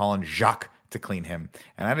ocean, so they call on Jacques to clean him.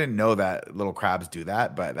 And I didn't know that little crabs do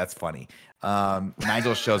that, but that's funny.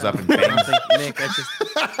 Nigel shows up and bangs. Nick,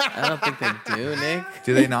 I don't think they do, Nick.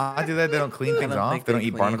 Do they not do that? They don't clean things off? They don't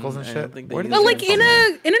eat barnacles and I shit? don't think they Where do do they But that. like get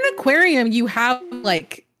it from? in an aquarium, you have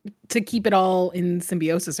like to keep it all in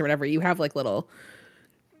symbiosis or whatever. You have like little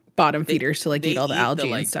bottom feeders to like They eat all the algae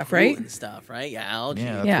and like, stuff, poo right? and stuff, right? Yeah, algae.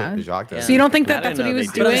 Yeah, that's Yeah. what Jacques does. So you don't think I that that's didn't what he know was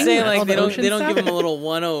they did But I'm doing? saying all like the they don't ocean give stuff? him a little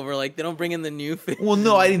one over. Like they don't bring in the new fish. Well,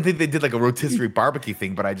 no, I didn't think they did like a rotisserie barbecue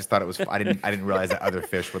thing, but I just thought it was. I didn't realize that other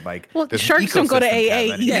fish would like. Well, there's an sharks don't go to ecosystem, AA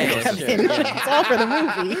Kevin. either, Yeah, Kevin. sure, yeah. It's all for the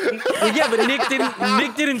movie. Well, yeah, but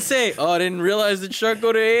Nick didn't say, "Oh, I didn't realize that shark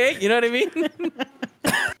go to AA." You know what I mean?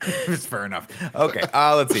 It's fair enough. Okay,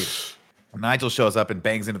 let's see. Nigel shows up and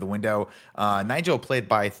bangs into the window. Nigel, played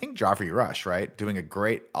by I think Joffrey Rush, right, doing a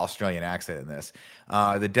great Australian accent in this.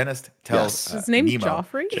 The dentist tells Yes. His name's Nemo,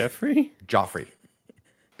 Joffrey? Jeffrey? Joffrey.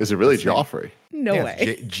 Is it really His name. Joffrey? No Yeah,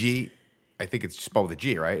 way. G. I think it's spelled with a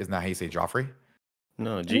G, right? Isn't that how you say Joffrey?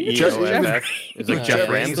 No, think it's Geoff. It's like No, Jeff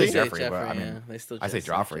yeah, Ramsey. they say Jeffrey, but I mean, yeah. They still I say just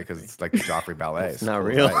Joffrey because it's like the Joffrey Ballet. It's not Cool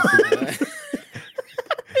real. advice.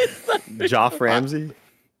 Joff Ramsey.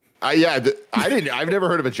 I've never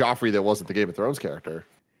heard of a Joffrey that wasn't the Game of Thrones character.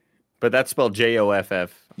 But that's spelled Joff.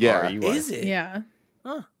 Yeah. Is it? Yeah.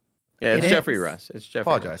 Yeah, it's It Jeffrey is. Rush. It's Jeffrey.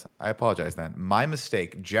 Apologize. I apologize then. My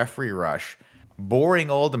mistake. Jeffrey Rush, boring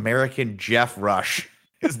old American Jeff Rush,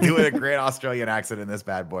 is doing a great Australian accent in this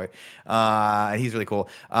bad boy. And he's really cool.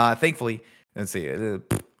 Thankfully, let's see.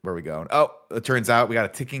 Where are we going? Oh, it turns out we got a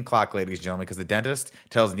ticking clock, ladies and gentlemen, because the dentist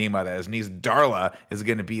tells Nemo that his niece Darla is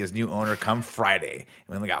going to be his new owner come Friday. And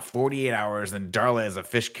we only got 48 hours, and Darla is a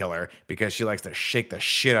fish killer because she likes to shake the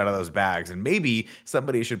shit out of those bags. And maybe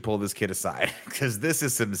somebody should pull this kid aside because this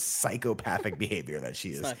is some psychopathic behavior that she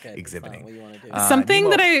is It's not good. It's not exhibiting. what you wanna do. Something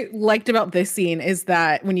Nemo- that I liked about this scene is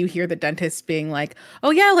that when you hear the dentist being like, "Oh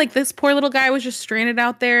yeah, like this poor little guy was just stranded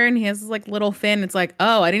out there and he has this like little fin." It's like,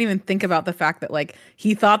 "Oh, I didn't even think about the fact that like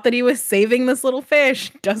he thought that he was saving this little fish,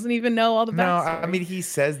 doesn't even know all the No, backstory." I mean he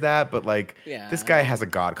says that, but like Yeah. this guy has a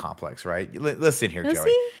god complex, right? Listen here, Does Joey.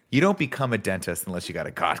 he? You don't become a dentist unless you got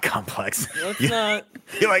a god complex. Let's You- not.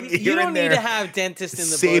 You're like You you're in don't need there to have dentists in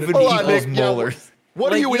the saving boat. Hold on, people's Nick. Yeah, molars. What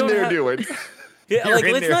are Like, you you in don't there have- doing? Yeah, You're like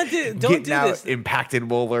in let's there not do. Don't getting do out this. impacted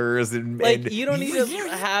molars and Like you don't need to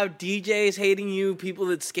have DJs hating you, people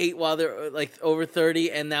that skate while they're like over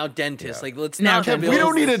 30, and now dentists. Yeah. Like let's Now not. dentists. We build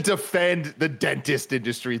don't need to this- defend the dentist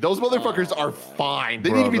industry. Those motherfuckers are fine. They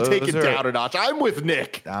Bro, need to be those taken are- down a notch. I'm with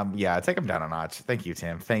Nick. yeah, take him down a notch. Thank you,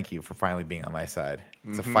 Tim. Thank you for finally being on my side.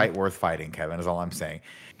 It's a fight worth fighting, Kevin, is all I'm saying.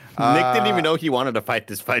 Nick didn't even know he wanted to fight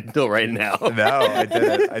this fight until right now. No, I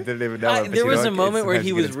didn't. I didn't even know. But there you was know a what? moment It's where sometimes he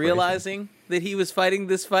you get was inspiration. realizing that he was fighting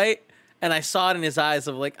this fight, and I saw it in his eyes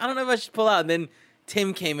of like, I don't know if I should pull out. And then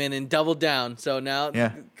Tim came in and doubled down. So now,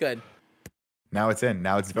 Yeah. good. Now it's in.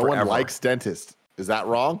 Now it's No forever. one likes dentists. Is that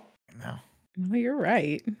wrong? No. No, you're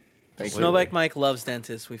right. Thank you. Snowback Mike loves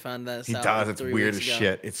dentists. We found that He out does. like It's 3 weird as weeks ago.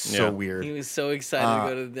 shit. It's so Yeah. weird. He was so excited to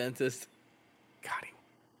go to the dentist. Got him.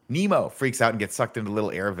 Nemo freaks out and gets sucked into a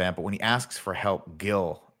little air vent, but when he asks for help,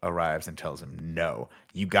 Gil arrives and tells him, "No,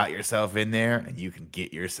 you got yourself in there and you can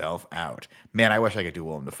get yourself out." Man, I wish I could do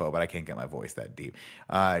Willem Dafoe, but I can't get my voice that deep.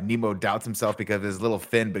 Nemo doubts himself because of his little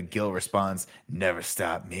fin, but Gil responds, "Never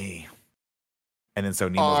stop me." And then so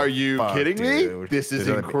Nemo's Are like, you "Fuck, kidding dude." me? This is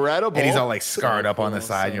There's other- incredible. And he's all like scarred up on the cool,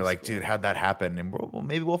 side, and so you're like, cool. "Dude, how'd that happen?" And well,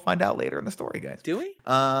 maybe we'll find out later in the story, guys. Do we?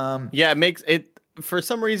 Yeah, it makes it. For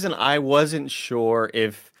some reason, I wasn't sure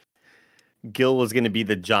if Gil was going to be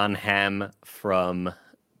the John Hamm from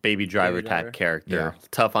Baby Driver Driver. type character, Yeah.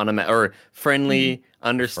 tough on him or friendly,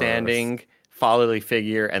 understanding, fatherly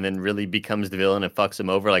figure, and then really becomes the villain and fucks him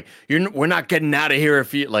over. Like we're not getting out of here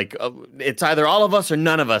if you like. It's either all of us or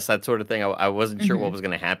none of us. That sort of thing. I wasn't sure what was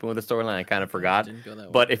going to happen with the storyline. I kind of forgot. Didn't go that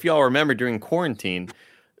way. But if y'all remember during quarantine,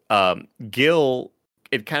 Gil,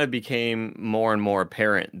 it kind of became more and more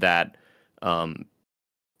apparent that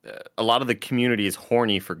a lot of the community is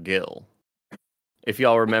horny for Gil. If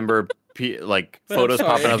y'all remember, like But I'm photos sorry.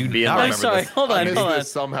 popping I up do being not like, I'm remember sorry. this. Hold I on. missed Hold on.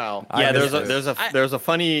 this somehow. I there's missed a this. there's a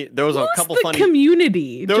funny there was a Who's couple the funny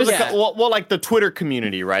community? there was Just- a, well, like the Twitter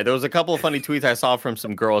community, right? There was a couple of funny tweets I saw from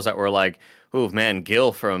some girls that were like, "Oh man,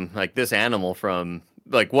 Gil from like this animal from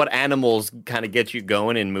like what animals kind of get you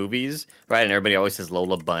going in movies, right?" And everybody always says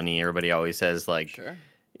Lola Bunny. Everybody always says like, Sure.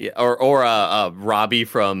 yeah, or Robbie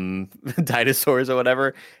from Dinosaurs or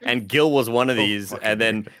whatever. And Gil was one of these. fucking And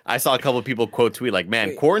then I saw a couple of people quote tweet like, "Man,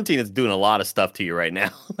 Wait. quarantine is doing a lot of stuff to you right now.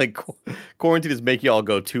 Like quarantine is making y'all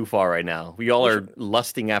go too far right now. We all are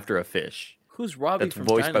lusting after a fish." Who's Robbie That's from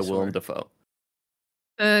voiced Dinosaur? by Willem Dafoe.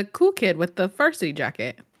 The cool kid with the varsity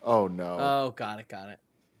jacket. Oh no. Oh, got it.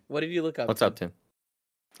 What did you look up? What's up, Tim?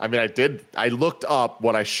 I mean, I looked up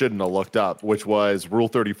what I shouldn't have looked up, which was Rule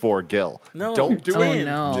 34 Gil. No, Don't do oh, it.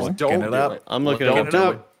 no. Just Looking don't it do up. it. I'm looking Don't it do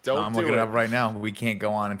up. it. Don't I'm do looking it. it up right now. We can't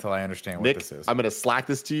go on until I understand what Nick, this is. I'm going to slack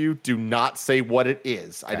this to you. Do not say what it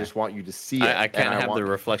is. I Okay. just want you to see it. I and can't have want- the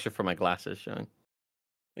reflection from my glasses showing.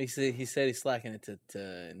 He said he's slacking it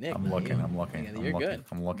to Nick. I'm not looking. you. I'm looking. Yeah, I'm you're looking. good.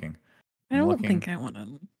 I'm looking. I don't looking. think I want to.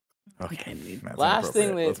 Okay. I need- That's Last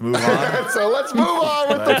thing inappropriate. that- Let's move on. So let's move on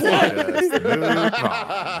with the Let's plot. just move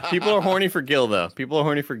on. People are horny for Gil, though. People are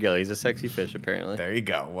horny for Gil. He's a sexy fish, apparently. There you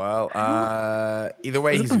go. Well, either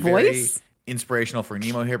way, Is it he's the very voice? inspirational for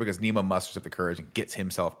Nemo here because Nemo musters up the courage and gets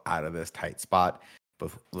himself out of this tight spot,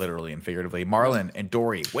 both literally and figuratively. Marlin and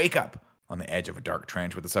Dory wake up on the edge of a dark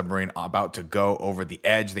trench with the submarine about to go over the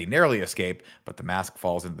edge. They narrowly escape, but the mask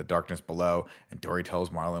falls into the darkness below. And Dory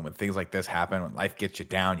tells Marlin, when things like this happen, when life gets you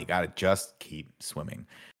down, you got to just keep swimming.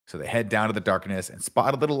 So they head down to the darkness and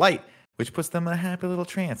spot a little light, which puts them in a happy little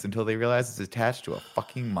trance until they realize it's attached to a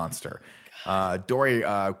fucking monster. Dory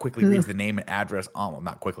quickly reads the name and address on, well,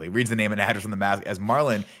 not quickly, reads the name and address on the mask as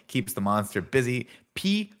Marlin keeps the monster busy.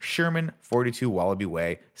 P. Sherman, 42 Wallaby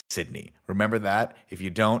Way, Sydney. Remember that? If you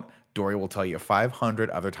don't, Dory will tell you 500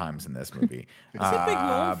 other times in this movie. It's a big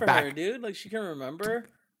moment for back- her, dude. Like she can remember.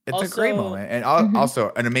 It's a great Also- moment. And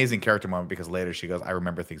also an amazing character moment because later she goes, I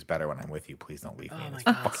remember things better when I'm with you. Please don't leave me. Oh And my it's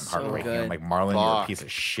God, fucking so heartbreaking. I'm good. like, Marlon, you're a Fuck. piece of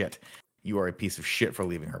shit. You are a piece of shit for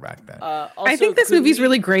leaving her back then. I Also, think this could movie's we-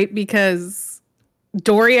 really great because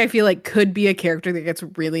Dory, I feel like, could be a character that gets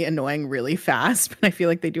really annoying really fast, but I feel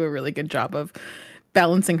like they do a really good job of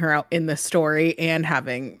balancing her out in the story and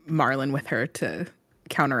having Marlin with her to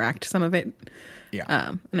counteract some of it. Yeah.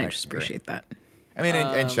 And I I just agree. appreciate that. I mean,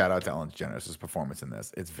 and shout out to Ellen DeGeneres' performance in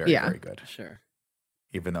this. It's very, Yeah. very good. Sure.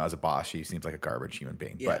 Even though as a boss, she seems like a garbage human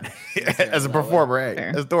being. Yeah, But she's as a terrible that way. performer, hey,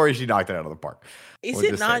 Fair. as Dory, she knocked it out of the park. Is We'll it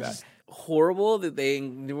just say not that. just horrible that they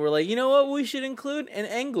were like, you know what, we should include an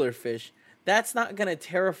anglerfish? That's not gonna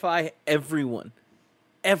terrify everyone.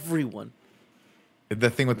 Everyone. The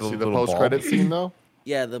thing with the See the little post-credit ball. scene, though?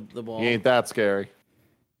 Yeah, the ball. He ain't that scary.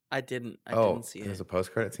 I didn't see there's it. a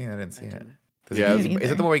post-credit scene? I didn't see it. didn't. Does Yeah, he Me is it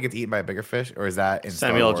neither. the one where he gets eaten by a bigger fish? Or is that in Star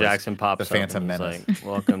Samuel Wars, Jackson pops The Phantom up and Menace? he's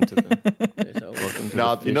like, welcome to the... There's a- Welcome to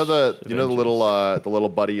No, the you know fish the little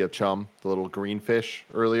buddy of Chum, the little green fish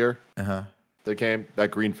earlier Uh-huh. that came. That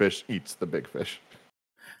green fish eats the big fish.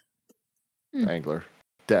 Hmm. Angler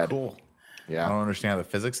dead. Cool. I Yeah, don't understand the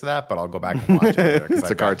physics of that, but I'll go back and watch it later, 'cause it's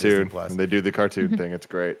a I've got Disney cartoon, Plus. and they do the cartoon thing. It's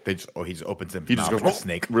great. He just opens him. He just goes a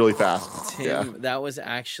snake. really fast. Tim, Yeah, that was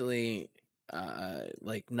actually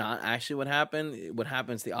like not actually what happened. What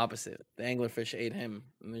happens the opposite. The anglerfish ate him,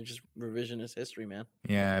 and they're just revisionist history, man.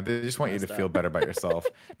 Yeah, they just want you to Messed feel up. better about yourself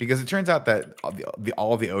because it turns out that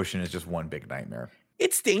all of the ocean is just one big nightmare.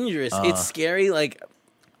 It's dangerous. It's scary. Like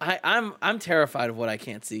I'm terrified of what I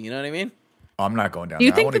can't see. You know what I mean? Oh, I'm not going down. Do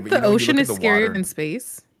you there. I think wanna- that you the know, when you ocean look is at the scarier water- than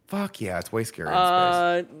space? Fuck yeah, it's way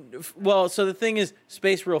scarier in space. Well, so the thing is,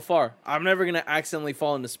 space real far. I'm never gonna accidentally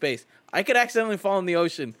fall into space. I could accidentally fall in the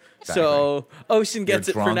ocean. So ocean gets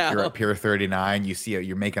You're it drunk, for now. You're at Pier 39. You see,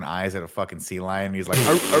 you're making eyes at a fucking sea lion. And he's like,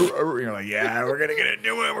 "Arr, arr, arr," and you're like, yeah, we're gonna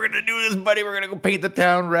do it. We're gonna do this, buddy. We're gonna go paint the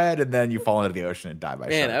town red, and then you fall into the ocean and die by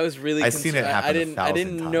Man, shark. I was really. I've seen it happen I didn't. I 1,000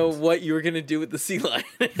 didn't know times. what you were gonna do with the sea lion.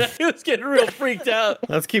 I was getting real freaked out.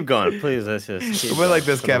 Let's keep going, please. Let's just keep It went like going,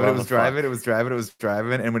 this, for the Kevin. It love was of fuck. driving. It was driving. It was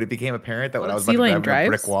driving. And when it became apparent that when I was Sea about to lion drive into a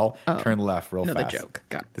drives? brick wall, Oh. turn left real Another fast. joke.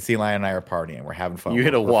 Got it. The sea lion and I are partying. We're having fun. You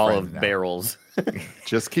hit a We're wall friends of now. barrels.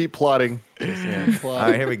 just keep plotting. All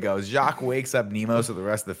right, here we go. Jacques wakes up Nemo so the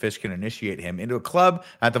rest of the fish can initiate him into a club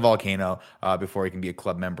at the volcano before he can be a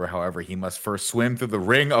club member. However, he must first swim through the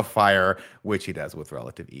ring of fire, which he does with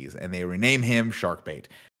relative ease. And they rename him Sharkbait.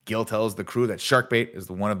 Gil tells the crew that Sharkbait is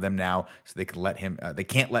the one of them now, so they can let him. They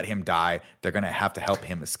can't let him die. They're gonna have to help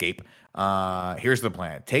him escape. Here's the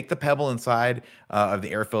plan: take the pebble inside of the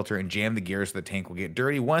air filter and jam the gears so the tank will get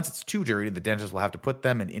dirty. Once it's too dirty, the dentist will have to put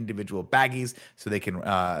them in individual baggies so they can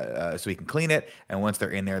so he can clean it. And once they're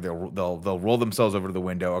in there, they'll roll themselves over to the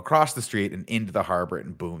window, across the street, and into the harbor,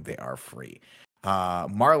 and boom, they are free.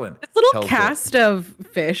 Marlin. This little tells Gil- cast of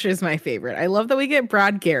fish is my favorite. I love that we get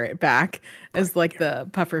Brad Garrett back as like the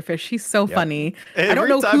puffer fish. He's so funny. I Every don't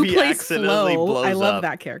know time who he plays accidentally Flo. I blows love up.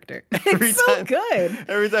 that character. Every It's so time- good.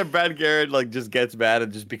 Every time Brad Garrett like just gets mad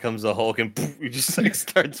and just becomes a Hulk and poof, he just like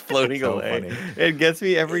starts floating So away. funny. It gets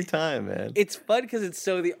me every time, man. It's fun because it's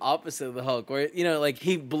so the opposite of the Hulk, where like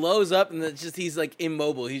he blows up and it's just he's like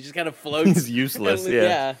immobile. He just kind of floats. He's useless, And,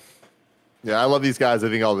 yeah. Yeah, I love these guys. I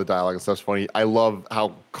think all the dialogue and stuff's funny. I love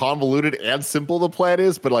how convoluted and simple the plan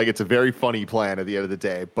is, but like it's a very funny plan at the end of the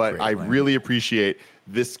day. But Great I plan. really appreciate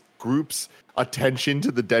this group's attention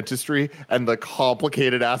to the dentistry and the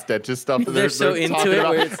complicated ass dentist stuff that They're so into talking it, about.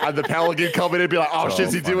 where it's- And the Pelican coming in and be like, oh, So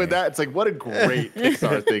shit's he doing funny. that? It's like, what a great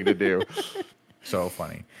Pixar thing to do. So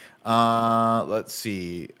funny. Let's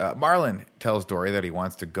see. Marlon tells Dory that he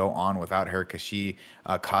wants to go on without her because she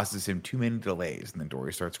causes him too many delays. And then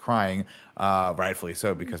Dory starts crying, rightfully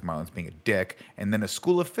so, because Marlon's being a dick. And then a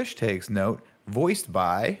school of fish takes note, voiced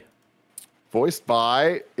by.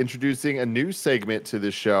 Introducing a new segment to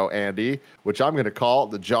this show, Andy, which I'm going to call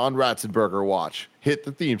the John Ratzenberger Watch. Hit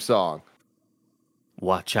the theme song.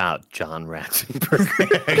 Watch out, John Ratzenberger.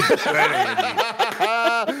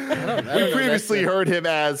 We previously heard him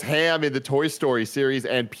as Ham in the Toy Story series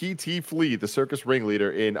and P.T. Flea, the circus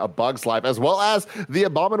ringleader in A Bug's Life, as well as the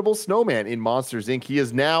Abominable Snowman in Monsters, Inc. He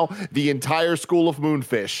is now the entire school of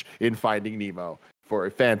Moonfish in Finding Nemo for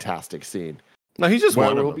a fantastic scene. No, he's just Where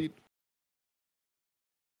one of we'll them. be-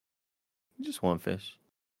 Just one fish.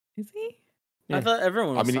 Is he? I thought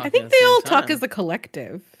everyone was I mean, talking I think at they the all same talk time. as a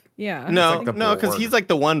collective. Yeah. No, like the no, because board. he's like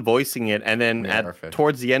the one voicing it, and then Yeah, our fish.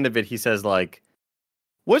 towards the end of it, he says like,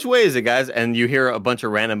 "Which way is it, guys?" And you hear a bunch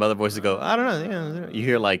of random other voices go, "I don't know." Yeah. You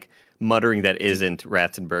hear like muttering that isn't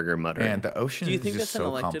Ratzenberger muttering. Man, the ocean Do you is think just that's an so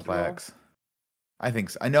elected role? complex. I think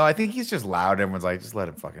so. I know. I think he's just loud. Everyone's like, just let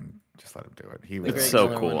him do it. He It's Greg so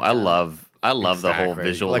Miller cool. went I down. love the whole Exactly.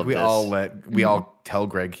 visual Like of we this. all tell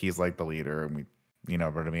Greg he's like the leader, and we, you know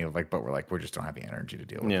what I mean. Like, but we're like, we just don't have the energy to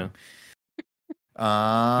deal with Yeah. him.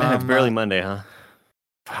 Man, it's barely Monday, huh?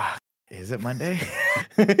 Fuck. Is it Monday?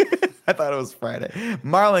 I thought it was Friday.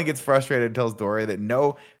 Marlon gets frustrated and tells Dory that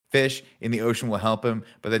no fish in the ocean will help him,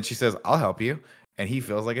 but then she says, "I'll help you," and he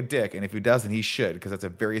feels like a dick. And if he doesn't, he should, because that's a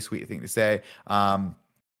very sweet thing to say.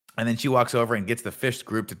 And then she walks over and gets the fish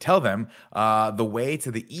group to tell them the way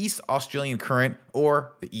to the East Australian Current,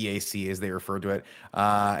 or the EAC as they refer to it.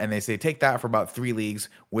 And they say, take that for about 3 leagues,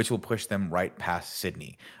 which will push them right past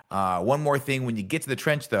Sydney. One more thing, when you get to the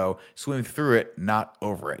trench, though, swim through it, not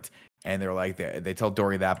over it. And they're like, they tell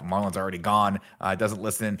Dory that, but Marlon's already gone, doesn't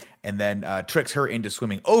listen, and then tricks her into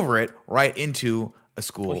swimming over it right into a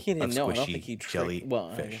school Well, he of didn't know. I don't squishy think he jelly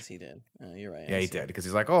Well, I fish. guess he did. You're right. Yeah, I he see. did, because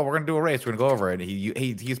he's like, "Oh, we're gonna do a race. We're gonna go over it." And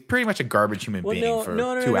he's pretty much a garbage human Well, being no, for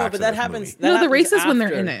no, no, 2 no, acts but of that this happens. movie. That No, the happens race is when they're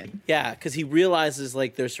after. in it. Yeah, because he realizes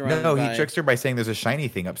like they're surrounded. No, by... he tricks her by saying there's a shiny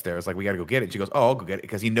thing upstairs. Like, we got to go get it. She goes, "Oh, I'll go get it,"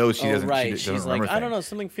 because he knows she Oh, doesn't. right. She doesn't She's like, remember I don't things. know,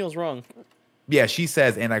 something feels wrong. Yeah, she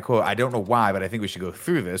says, and I quote, "I don't know why, but I think we should go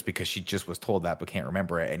through this," because she just was told that but can't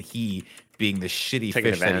remember it. And he, being the shitty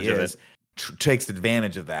Taking fish that he advantage of is, takes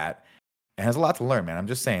advantage of that and has a lot to learn, man. I'm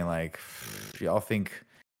just saying, like, if y'all think.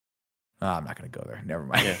 Oh, I'm not gonna go there. Never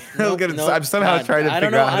mind. Yeah. I'm somehow God, trying to I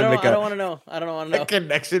don't figure know. out how to make I don't want to know. I don't want to a know.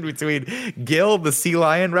 connection between Gil, the sea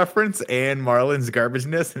lion reference, and Marlon's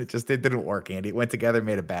garbageness, and it didn't work, Andy. It went together,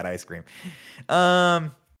 made a bad ice cream.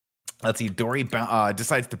 Let's see. Dory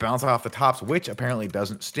decides to bounce off the tops, which apparently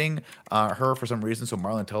doesn't sting her for some reason. So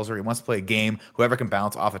Marlon tells her he wants to play a game. Whoever can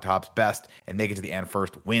bounce off the tops best and make it to the end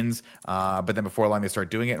first wins. But then before long, they start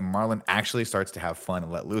doing it, and Marlon actually starts to have fun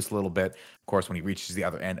and let loose a little bit. Of course, when he reaches the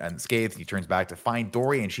other end unscathed, he turns back to find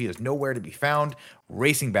Dory, and she is nowhere to be found.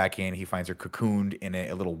 Racing back in, he finds her cocooned in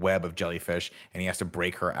a little web of jellyfish, and he has to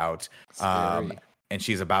break her out. Scary. And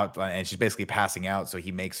she's basically passing out. So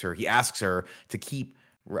he asks her to keep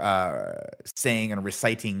saying and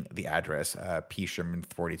reciting the address, P. Sherman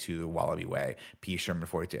 42 Wallaby Way, P. Sherman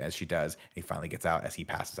 42, as she does. And he finally gets out as he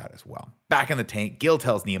passes out as well. Back in the tank, Gil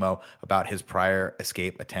tells Nemo about his prior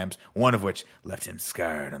escape attempts, one of which left him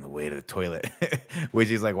scarred on the way to the toilet, which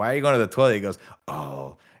he's like, "Why are you going to the toilet?" He goes,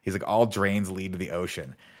 "Oh," he's like, "all drains lead to the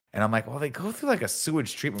ocean." And I'm like, well, they go through like a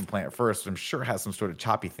sewage treatment plant first. I'm sure it has some sort of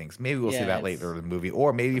choppy things. Maybe we'll see Yeah, that it's- later in the movie,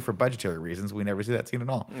 or maybe for budgetary reasons, we never see that scene at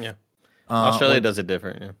all. Yeah. Australia well, does it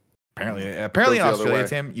different. Yeah. apparently Goes in the other Australia, way.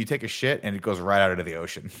 Tim, you take a shit and it goes right out into the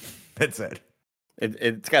ocean. That's it.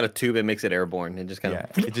 It's got a tube. It makes it airborne. It just kind Yeah,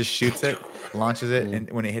 of. it just shoots it, launches it, and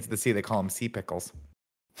when it hits the sea, they call them sea pickles.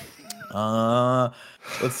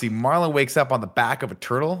 Let's see. Marlon wakes up on the back of a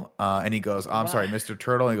turtle, and he goes, "I'm sorry, Mr.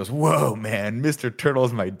 Turtle." And he goes, "Whoa, man, Mr. Turtle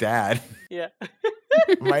is my dad. Yeah.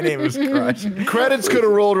 My name is Crush." Credits could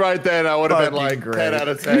have rolled right then. I would have been Fucking like great. 10 out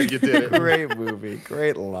of 10. You did it. Great movie,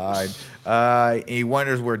 great line. He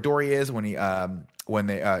wonders where Dory is when when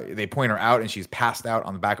they point her out and she's passed out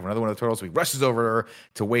on the back of another one of the turtles. So he rushes over to her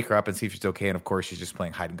to wake her up and see if she's okay. And of course, she's just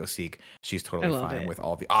playing hide and go seek. She's totally fine with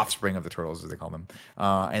all the offspring of the turtles, as they call them.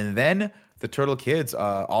 And then the turtle kids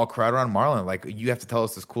all crowd around Marlin, like, you have to tell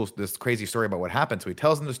us this crazy story about what happened. So he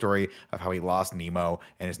tells them the story of how he lost Nemo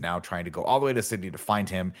and is now trying to go all the way to Sydney to find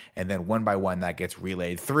him. And then one by one, that gets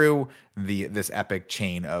relayed through this epic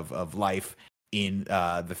chain of life in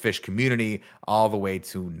the fish community, all the way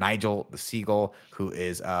to Nigel the seagull, who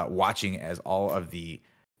is watching as all of the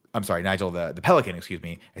Nigel the pelican, excuse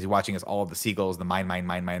me, as he's watching as all of the seagulls, the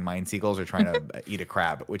mine seagulls are trying to eat a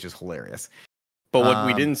crab, which is hilarious. But what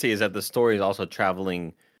we didn't see is that the story is also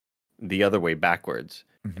traveling the other way backwards.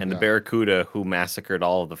 And the Barracuda, who massacred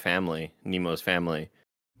all of the family, Nemo's family,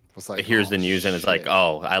 was like, hears the news and it's like,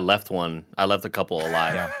 oh, I left a couple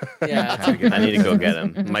alive. Yeah. I need to go get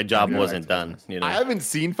him. My job wasn't done. You know? I haven't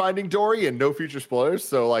seen Finding Dory and no future spoilers,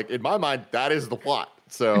 so like in my mind, that is the plot.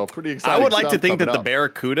 So pretty exciting. I would like to stuff think that coming the up.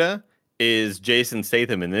 Barracuda is Jason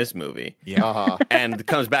Statham in this movie. Yeah. And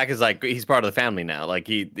comes back as like he's part of the family now. Like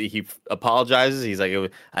he apologizes. He's like,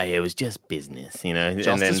 it was just business, you know.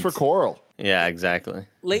 Justice for Coral. Yeah, exactly.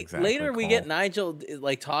 Later, we get Nigel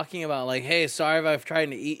like talking about like, "Hey, sorry if I've tried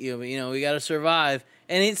to eat you, but you know we got to survive."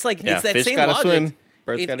 And it's like it's that fish same gotta logic. swim,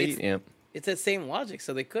 birds gotta eat. Yeah. It's that same logic,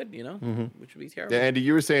 so they could, you know, which would be terrible. Yeah, Andy,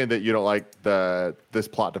 you were saying that you don't like this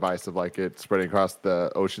plot device of like it spreading across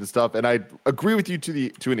the ocean stuff, and I agree with you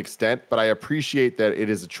to an extent, but I appreciate that it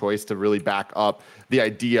is a choice to really back up the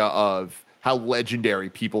idea of how legendary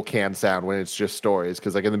people can sound when it's just stories.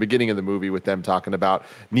 Because like in the beginning of the movie, with them talking about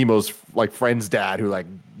Nemo's like friend's dad who like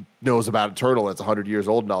knows about a turtle that's 100 years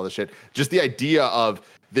old and all this shit, just the idea of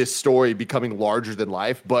this story becoming larger than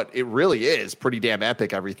life, but it really is pretty damn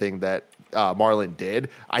epic. Everything that Marlin did,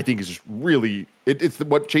 I think, is just really it's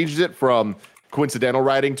what changes it from coincidental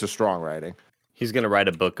writing to strong writing. He's gonna write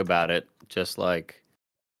a book about it, just like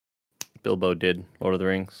Bilbo did, Lord of the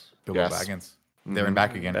Rings. Bilbo Baggins. There and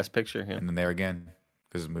back again. Best picture, yeah. And then there again,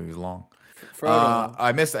 because the movie's long. Frodo.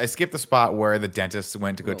 I skipped the spot where the dentist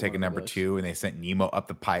went to go take a number 2, and they sent Nemo up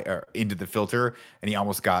the pipe or into the filter, and he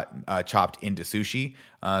almost got chopped into sushi.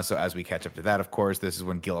 So as we catch up to that, of course, this is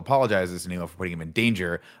when Gil apologizes to Nemo for putting him in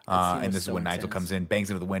danger, and this is when Nigel comes in, bangs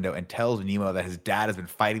into the window, and tells Nemo that his dad has been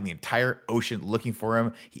fighting the entire ocean looking for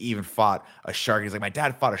him. He even fought a shark. He's like, my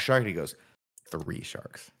dad fought a shark, and he goes, 3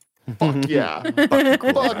 sharks. Fuck yeah. Fucking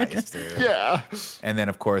cool guys, dude. Yeah. And then,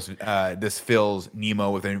 of course, this fills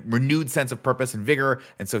Nemo with a renewed sense of purpose and vigor.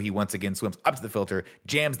 And so he once again swims up to the filter,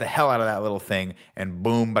 jams the hell out of that little thing, and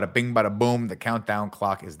boom, bada bing, bada boom. The countdown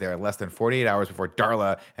clock is there less than 48 hours before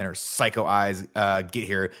Darla and her psycho eyes get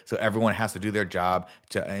here. So everyone has to do their job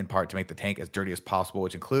in part to make the tank as dirty as possible,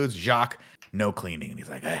 which includes Jacques, no cleaning. And he's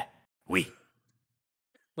like, oui.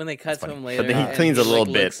 When they cut to him later, But then he cleans a little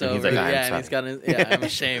bit, and he's like, "I'm yeah, and he's got his, I'm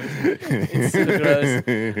ashamed. It's so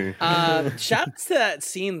gross. Shouts to that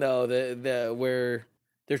scene though, the where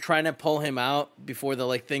they're trying to pull him out before the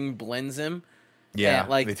like thing blends him. Yeah, and,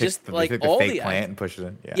 like they just take like the all fake the plant and push it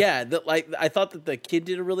in. Yeah, I thought that the kid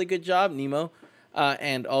did a really good job, Nemo,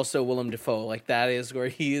 and also Willem Dafoe. Like that is where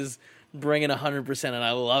he is bringing 100%, and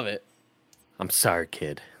I love it. I'm sorry,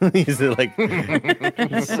 kid. He's like,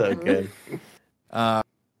 he's so good.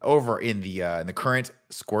 Over in the current,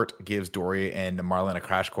 Squirt gives Dory and Marlin a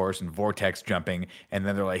crash course in vortex jumping, and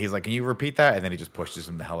then he's like, "Can you repeat that?" And then he just pushes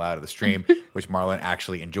him the hell out of the stream, which Marlin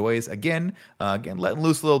actually enjoys. Again, letting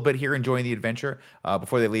loose a little bit here, enjoying the adventure.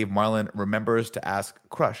 Before they leave, Marlin remembers to ask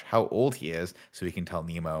Crush how old he is, so he can tell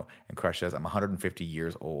Nemo. And Crush says, "I'm 150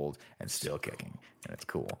 years old and still kicking," and it's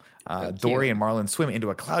cool. Dory and Marlin swim into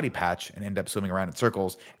a cloudy patch and end up swimming around in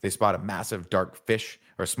circles. They spot a massive dark fish.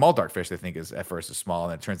 Or a small dark fish they think is at first is small,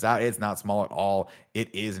 and it turns out it's not small at all.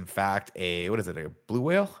 It is in fact a blue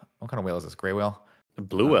whale? What kind of whale is this? Gray whale? The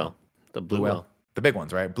blue whale. The blue whale. The big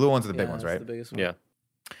ones, right? Blue ones are the big ones, right? The biggest one.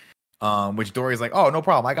 Yeah. Which Dory's like, "Oh, no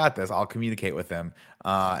problem. I got this. I'll communicate with them."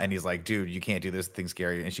 And he's like, "Dude, you can't do this. Thing's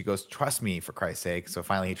scary." And she goes, "Trust me, for Christ's sake." So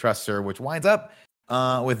finally he trusts her, which winds up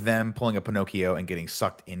with them pulling a Pinocchio and getting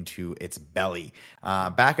sucked into its belly.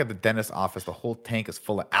 Back at the dentist's office, the whole tank is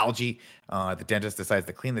full of algae. The dentist decides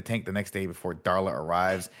to clean the tank the next day before Darla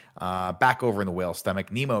arrives. Back over in the whale's stomach,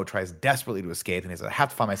 Nemo tries desperately to escape, and he says, "I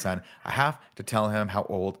have to find my son. I have to tell him how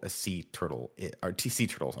old a sea turtles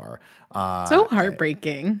are." So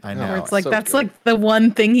heartbreaking. I know. Where it's like So that's good. like the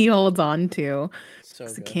one thing he holds on to. So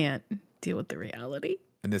 'Cause he good. can't deal with the reality.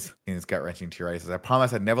 And this is gut-wrenching tear. He says, "I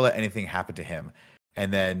promise I'd never let anything happen to him."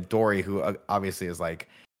 And then Dory, who obviously is like,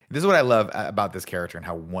 this is what I love about this character and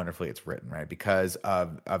how wonderfully it's written, right? Because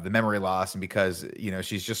of the memory loss, and because, you know,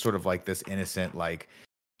 she's just sort of like this innocent, like,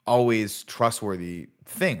 always trustworthy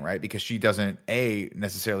thing, right? Because she doesn't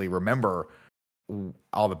necessarily remember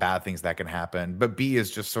all the bad things that can happen, but B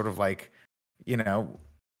is just sort of like, you know,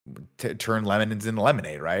 turn lemons into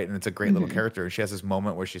lemonade, right? And it's a great little character. And she has this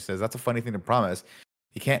moment where she says, "That's a funny thing to promise.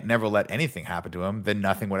 You can't never let anything happen to him, then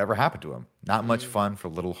nothing would ever happen to him. Not much fun for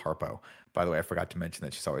little Harpo." By the way, I forgot to mention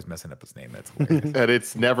that she's always messing up his name. That's hilarious. And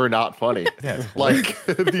it's never not funny. Yeah, it's like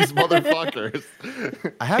these motherfuckers.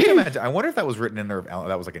 I have to imagine. I wonder if that was written in there.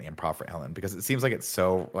 That was like an improv for Ellen, because it seems like it's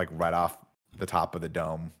so like right off the top of the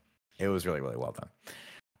dome. It was really, really well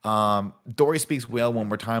done. Dory speaks whale one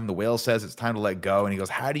more time. The whale says it's time to let go, and he goes,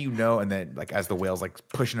 "How do you know?" And then, like, as the whale's like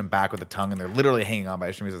pushing him back with the tongue, and they're literally hanging on by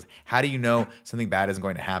a string, he says, "How do you know something bad isn't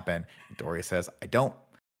going to happen?" And Dory says, "I don't."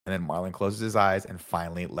 And then Marlin closes his eyes and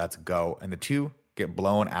finally lets go, and the two get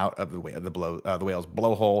blown out of the whale's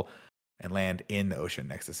blowhole and land in the ocean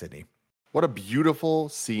next to Sydney. What a beautiful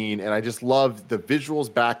scene, and I just love the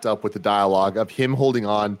visuals backed up with the dialogue of him holding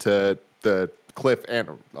on to the cliff and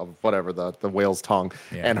whatever the whale's tongue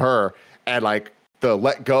and her, and like the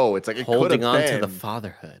let go. It's like it holding on been, to the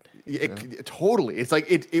fatherhood. Totally, it's like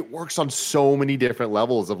it works on so many different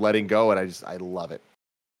levels of letting go, and I love it.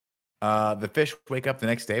 The fish wake up the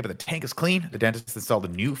next day, but the tank is clean. The dentist installed a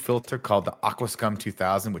new filter called the Aquascum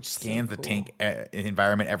 2000, which scans the tank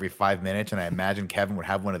environment every 5 minutes. And I imagine Kevin would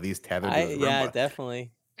have one of these tethered to his Roomba. Yeah, definitely.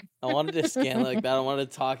 I wanted to scan like that. I wanted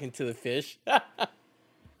to talk into the fish.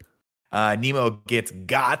 Nemo gets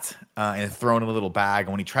got and thrown in a little bag.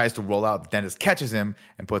 And when he tries to roll out, the dentist catches him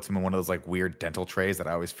and puts him in one of those like weird dental trays that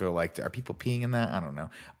I always feel like, are people peeing in that? I don't know.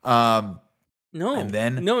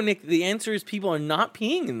 No, Nick, the answer is people are not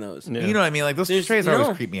peeing in those. You know what I mean? Like those trays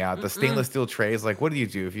always creep me out. The stainless steel trays, like what do you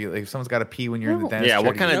do if someone's got to pee when you're in the dentist? Yeah,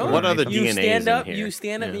 what other you DNA stand is up, in here? you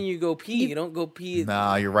stand up and you go pee. You don't go pee.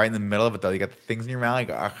 No, you're right in the middle of it though. You got the things in your mouth. You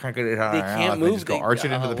go, I can't get it out. They can't move. Just go arch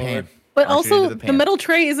it into the pan. But also, the metal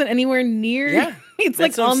tray isn't anywhere near. Yeah, it's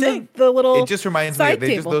like on the little. It just reminds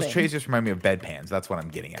me. Those thing. trays just remind me of bedpans. That's what I'm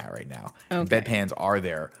getting at right now. Okay. Bedpans are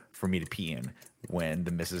there for me to pee in when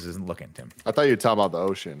the missus isn't looking, Tim. I thought you were talking about the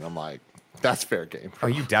ocean. I'm like, that's fair game. Oh,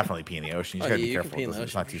 you definitely pee in the ocean. You just gotta be careful.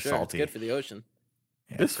 It's not too salty. It's good for the ocean.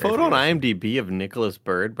 Yeah, this photo on IMDb of Nicholas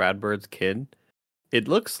Bird, Brad Bird's kid, it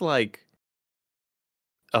looks like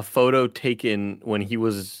a photo taken when he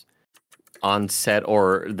was on set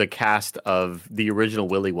or the cast of the original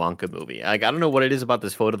Willy Wonka movie. Like, I don't know what it is about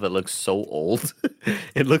this photo that looks so old.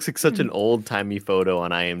 It looks like such an old-timey photo on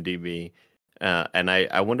IMDb. And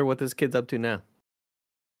I wonder what this kid's up to now.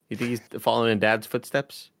 You think he's following in Dad's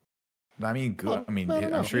footsteps? I mean, good. I mean,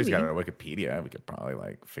 I'm sure he's got it on Wikipedia. We could probably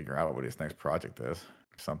like figure out what his next project is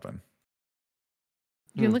or something.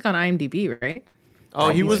 You can look on IMDb, right? Oh,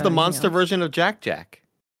 he was the monster version of Jack Jack.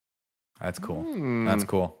 That's cool. That's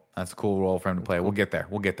cool. That's a cool role for him to play. We'll get there.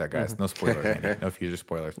 We'll get there, guys. No spoilers. Andy. No future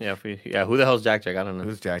spoilers. Yeah, who the hell's Jack Jack? I don't know.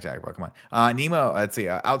 Who's Jack Jack, bro? Come on. Nemo, let's see.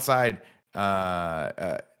 Outside,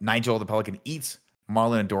 Nigel the Pelican eats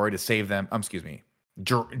Marlin and Dory to save them. Excuse me.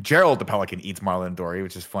 Gerald the Pelican eats Marlin and Dory,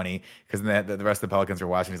 which is funny because the rest of the Pelicans are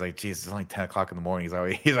watching. He's like, "Geez, it's only 10 o'clock in the morning.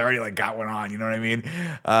 He's already like got one on." You know what I mean?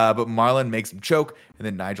 But Marlin makes him choke, and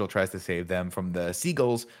then Nigel tries to save them from the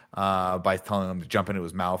seagulls by telling them to jump into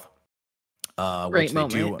his mouth. Which they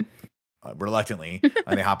do reluctantly,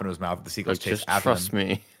 and they hop into his mouth. The seagulls chase after them. Trust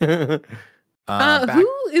me.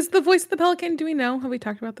 Who is the voice of the pelican? Do we know? Have we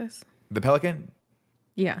talked about this? The pelican?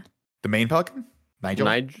 Yeah. The main pelican? Nigel?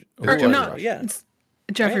 Yeah. It's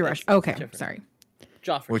Jeffrey Rush. Okay, sorry.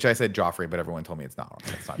 Joffrey. Which I said Joffrey, but everyone told me it's not.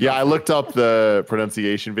 Yeah, I looked up the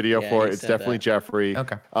pronunciation video for it. It's definitely Jeffrey.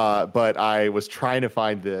 Okay. But I was trying to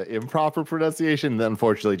find the improper pronunciation. And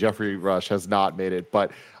unfortunately, Jeffrey Rush has not made it.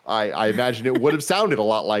 But I imagine it would have sounded a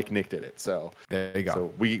lot like Nick did it. So there you go.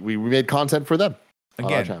 So we made content for them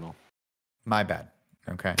again, on our channel. My bad.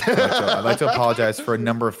 Okay. I'd like to apologize for a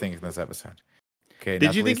number of things in this episode. Okay.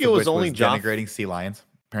 Did you think it was only denigrating sea lions?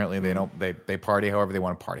 Apparently, they don't. They party however they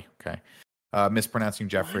want to party. Okay. Mispronouncing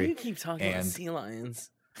Jeffrey. Why do you keep talking about sea lions?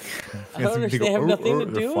 I don't understand. They have nothing to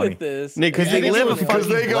do with this. Nick, because they live a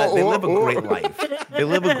great life. They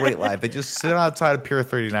live a great life. They just sit outside of Pier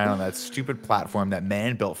 39 on that stupid platform that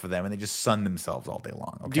man built for them, and they just sun themselves all day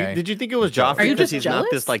long. Okay. Did you think it was Joffrey because he's not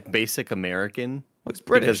this like basic American? Well, he's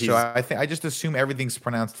British, so I just assume everything's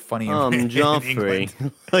pronounced funny. Joffrey,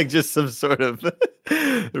 like just some sort of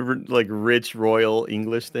like rich royal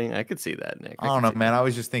English thing. I could see that, Nick. I don't know, man. I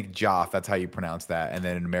always just think Joff. That's how you pronounce that. And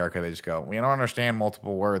then in America, they just go, "We don't understand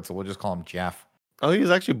multiple words, so we'll just call him Jeff." Oh, he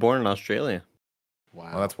was actually born in Australia.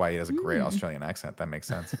 Wow. Well, that's why he has a great Australian accent. That makes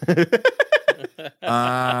sense.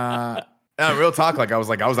 Real talk. Like I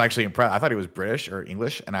was actually impressed. I thought he was British or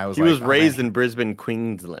English, and I was He like, was raised in Brisbane,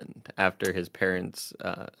 Queensland, after his parents.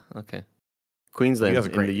 Okay, Queensland in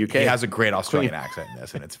the UK. He has a great Australian accent in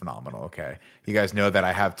this, and it's phenomenal. Okay, you guys know that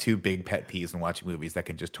I have two big pet peeves when watching movies that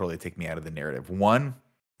can just totally take me out of the narrative. One,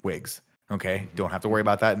 wigs. Okay, don't have to worry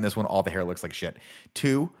about that in this one. All the hair looks like shit.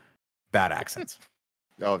 Two, bad accents.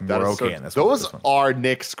 Oh, We're okay in this one. Those are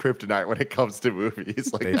Nick's kryptonite when it comes to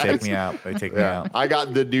movies. Like They take me out. They take me out. I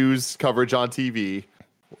got the news coverage on TV.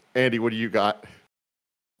 Andy, what do you got?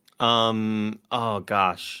 Oh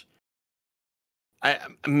gosh. I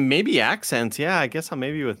maybe accents. Yeah, I guess I'm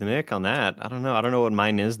maybe with Nick on that. I don't know. I don't know what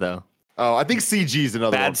mine is though. Oh, I think CG is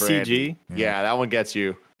another Bad one for CG. Andy. Yeah, that one gets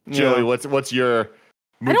you. Yeah. Joey, what's your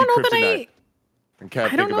movie I don't know kryptonite?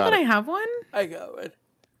 I don't know that I have one. I got it.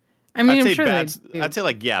 I mean, I'd I'm say sure bad. that I do. I'd say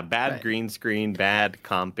like bad but- green screen, bad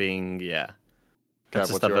comping. Yeah, that's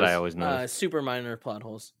the what's stuff that I yours? always know. Super minor plot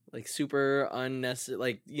holes, like super unnecessary,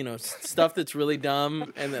 like stuff that's really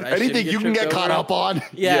dumb, and then Anything you can get tripped caught over. up on.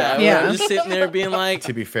 Yeah, Yeah. I'm just sitting there being like,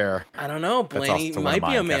 To be fair, I don't know, Blaney also one of might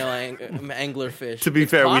be a mine, male anglerfish. To be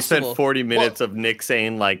It's fair, we possible. spent 40 minutes of Nick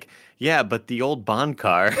saying like, "Yeah, but the old Bond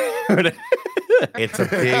car." it's a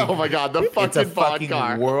big. Oh my god, the It's a fucking Bond fucking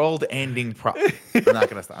car. world-ending problem. I'm not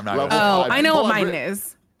gonna stop. I'm not gonna Level stop. Oh, five. I know what Blood mine ri-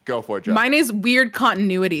 is. Go for it, Joe. Mine is weird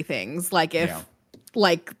continuity things, like if Yeah.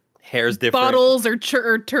 like Hair's different. bottles are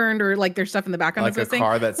turned or like there's stuff in the background Like that's a missing.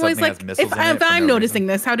 car that I'm always suddenly has missiles if, in it if for I'm no noticing reason.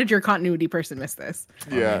 this, how did your continuity person miss this?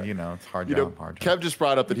 Yeah. I mean, it's hard You job. know, Hard job. Kev just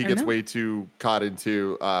brought up that he I gets know. way too caught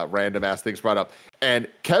into random ass things brought up, and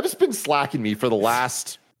Kev's been slacking me for the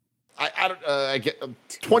last I get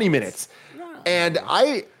 20 minutes, and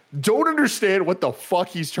I don't understand what the fuck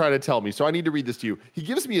he's trying to tell me. So I need to read this to you. He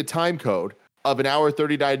gives me a time code of an hour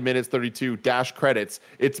 39 minutes 32 dash credits.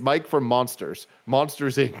 It's Mike from Monsters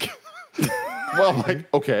Inc. Well, I'm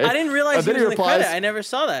like, okay. I didn't realize And he then was in the replies, credit. I never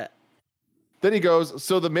saw that. Then he goes,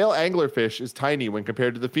 so the male anglerfish is tiny when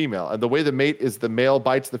compared to the female. And the way the mate is the male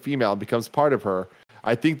bites the female and becomes part of her.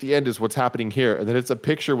 I think the end is what's happening here. And then it's a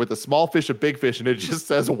picture with a small fish, a big fish, and it just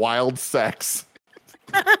says wild sex.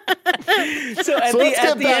 So at So let's the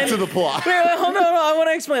get back end, to the plot. Wait, hold on. I want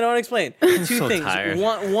to explain. Two so things. tired.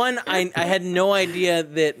 One, I had no idea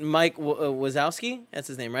that Mike Wazowski, that's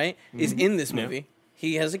his name, right, is in this movie.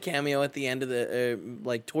 He has a cameo at the end of the,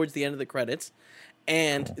 like towards the end of the credits.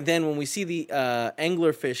 And then when we see the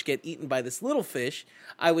anglerfish get eaten by this little fish,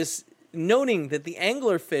 I was noting that the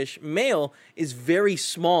anglerfish male is very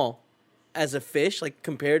small as a fish, like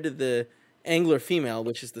compared to the angler female,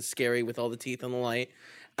 which is the scary with all the teeth and the light.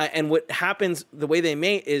 And what happens, the way they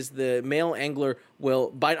mate is the male angler will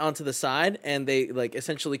bite onto the side, and they like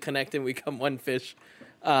essentially connect and become one fish.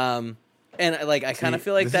 And I kind of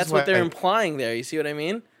feel like this is that's what why they're I- implying there. You see what I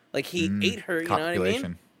mean? Like he ate her. You know what I mean?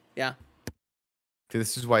 Copulation. Yeah. See,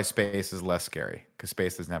 this is why space is less scary because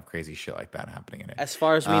space doesn't have crazy shit like that happening in it. As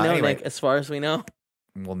far as we know, anyway. Nick. As far as we know.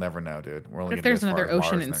 We'll never know, dude. We're only What if gonna there's get as far another as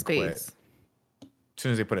ocean Mars in and then quit. space? As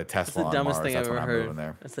soon as they put a That's Tesla the on dumbest Mars, thing that's I've when ever I'm heard. moving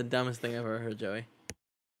there. That's the dumbest thing I've ever heard, Joey.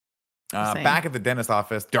 Same. Back at the dentist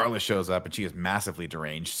office, Darla shows up and she is massively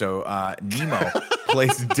deranged. So Nemo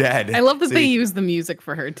plays dead. I love that So they you- use the music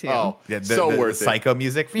for her too. Oh, yeah, the, so the worth it. psycho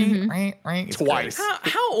music. Mm-hmm. It's Twice.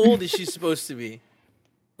 great. How old is she supposed to be?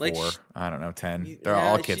 Like, 4, I don't know, 10. You- They're yeah,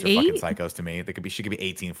 all kids are she- fucking 8? psychos to me. She could be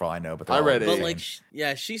 18 for all I know. But they're I all read the it. but same. like,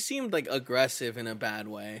 yeah, she seemed like aggressive in a bad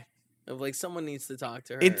way. Of like someone needs to talk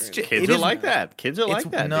to her. It's ju- Kids It are is- like that. Kids are like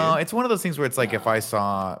that. No, dude. it's one of those things where it's like if I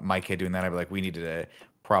saw my kid doing that, I'd be like, we need to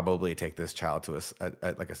probably take this child to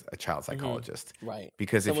a child psychologist, right.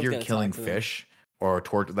 because Someone's if you're gonna talk killing to them. fish or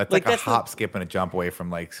torture, that's Like, like a that's the- hop, skip, and a jump away from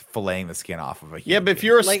like filleting the skin off of a Yeah, human but if being.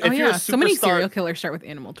 you're a, Like- if Oh you're yeah, a so many serial superstar, killers start with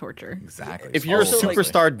animal torture. exactly, if you're a Also, like-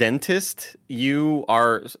 superstar dentist, you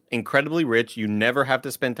are incredibly rich. You never have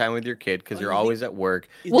to spend time with your kid because you're he- always at work.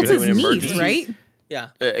 Well, it's You're his doing niece, emergencies. right? Yeah.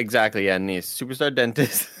 Exactly, yeah, niece. Superstar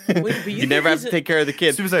dentist. but you you think never have he's to a- take care of the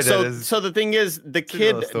kid. Superstar so, dentist. so the thing is, the a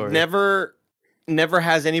kid little story. never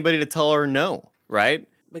has anybody to tell her no, right?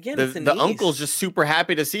 But again, The, it's a the niece. uncle's just super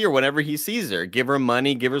happy to see her whenever he sees her. Give her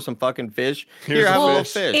money, give her some fucking fish. Here's Here, a have a little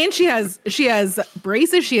fish. fish. And she has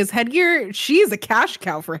braces, she has headgear. She is a cash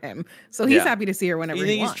cow for him. So he's Yeah. happy to see her whenever You he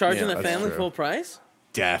think he's wants. charging Yeah, the that's family true. full price?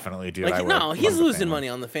 definitely, dude. Like, I would no, love he's the losing family. money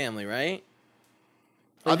on the family, right?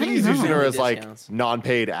 I think how he's do you using know? her as like Discounts.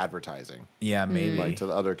 non-paid advertising, Yeah, maybe. like to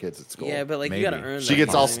the other kids at school. Yeah, but like you gotta Maybe. earn. She that, gets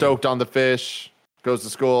you know all what I mean? stoked on the fish, goes to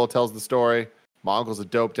school, tells the story. My uncle's a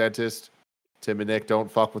dope dentist. Tim and Nick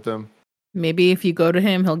don't fuck with him. Maybe if you go to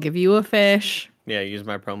him, he'll give you a fish. Yeah, use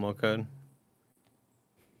my promo code.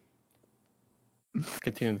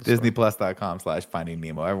 Continue the story. DisneyPlus.com/Finding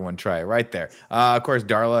Nemo. Everyone try it right there. Of course,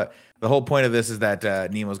 Darla. The whole point of this is that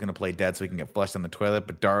Nemo's going to play dead so he can get flushed on the toilet,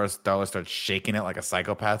 but Darla starts shaking it like a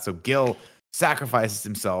psychopath. So Gil sacrifices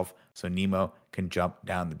himself so Nemo can jump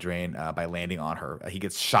down the drain by landing on her. He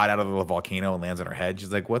gets shot out of the volcano and lands on her head.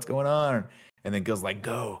 She's like, "What's going on?" And then Gil's like,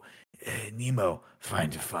 "Go, Nemo,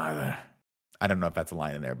 find your father." I don't know if that's a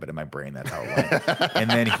line in there, but in my brain, that's how it went. And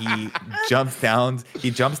then he jumps down.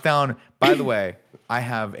 By the way, I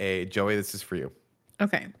have Joey, this is for you.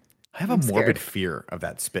 Okay. I have I'm a morbid scared. fear of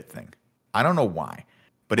that spit thing. I don't know why.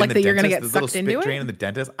 But Like in the that you're gonna dentist, get the little sucked spit into drain it? in the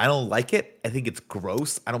dentist, I don't like it. I think it's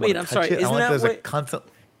gross. I don't Wait, want to I'm touch sorry, it. I don't isn't like that there's a what- constant.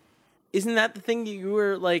 Isn't that the thing you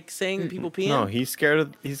were like saying people pee in? No, he's scared of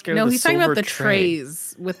No, of the he's talking about silver the tray.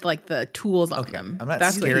 trays with like the tools on Okay, them. I'm not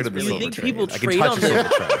That's what scared he's of the really- You silver think tray. people I can trade touch on a silver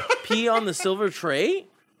tray. Pee on the silver tray?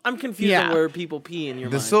 I'm confused Yeah. on where people pee in your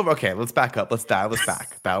The mind. silver. Okay, let's back up. Let's dial this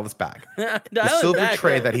back. Dial this back. The Dial it silver back,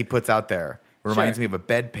 tray though. that he puts out there reminds Sure. me of a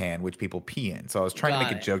bedpan which people pee in. So I was trying to Got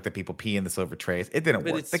make a it. joke that people pee in the silver trays. It didn't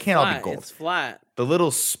But work. it's They can't all flat. be gold. It's flat. The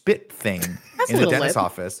little spit thing a in the little dentist's lip.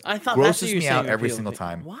 office I thought that's what grosses you're me saying out when every people single pee.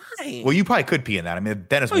 time. Why? Well, you probably could pee in that. I mean, the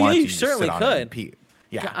dentist Oh, yeah, wants you you to just sit certainly on it could. and pee.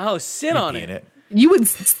 Yeah. Oh, sit You on pee it. in it. You would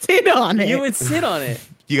sit on it. You would sit on it.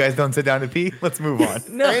 You guys don't sit down to pee? Let's move on.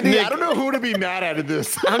 No, Andy, I don't know who to be mad at in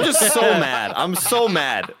this. I'm just so mad. I'm so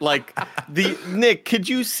mad. Like Nick, could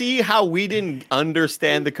you see how we didn't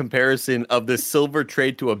understand the comparison of the silver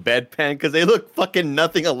tray to a bedpan? Because they look fucking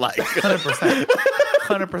nothing alike. 100%.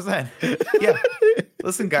 100%. Yeah.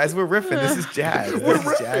 Listen, guys, we're riffing. This is jazz. This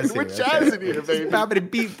is jazz We're here, jazzing okay? here, baby. Babbity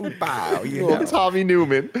beep boop bow. You Little know. Tommy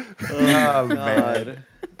Newman. Oh man.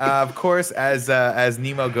 Of course, as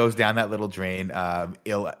Nemo goes down that little drain,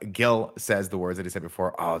 Gil says the words that he said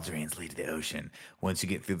before: "All drains lead to the ocean." Once you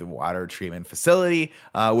get through the water treatment facility,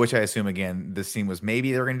 which I assume again, this scene was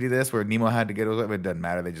maybe they were going to do this where Nemo had to get it. It doesn't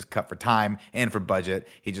matter. They just cut for time and for budget.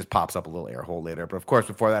 He just pops up a little air hole later. But of course,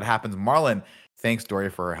 before that happens, Marlin thanks Dory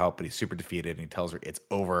for her help, but he's super defeated and he tells her it's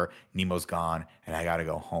over. Nemo's gone and I got to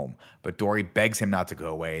go home. But Dory begs him not to go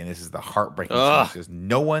away. And this is the heartbreaking scene. She says,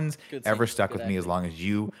 "No one's Good ever scene. stuck Good with me as long as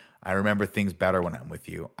you. I remember things better when I'm with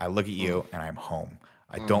you. I look at you and I'm home.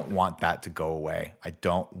 I don't want that to go away. I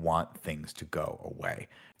don't want things to go away."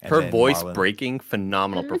 And Her then voice Marlin- breaking,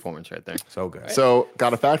 phenomenal performance right there. So good. So,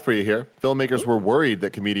 got a fact for you here. Filmmakers were worried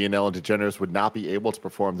that comedian Ellen DeGeneres would not be able to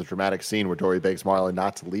perform the dramatic scene where Dory begs Marlon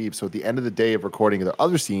not to leave. So, at the end of the day of recording their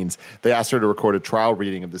other scenes, they asked her to record a trial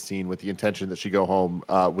reading of the scene with the intention that she go home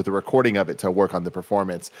with a recording of it to work on the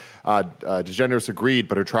performance. DeGeneres agreed,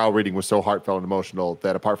 but her trial reading was so heartfelt and emotional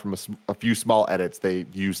that apart from a few small edits, they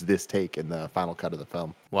used this take in the final cut of the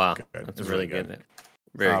film. Wow, Good. that's It's really really good. good.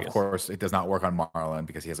 Very Of good. course, it does not work on Marlon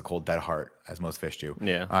because he has a cold, dead heart, as most fish do.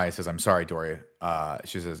 Yeah. He says, "I'm sorry, Dory."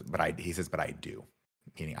 She says, He says, "But I do,"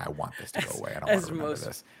 meaning I want this to go away. I don't want as to remember most-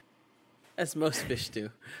 this. As most fish do.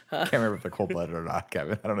 I can't remember if they're cold blooded or not,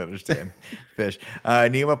 Kevin. I don't understand fish.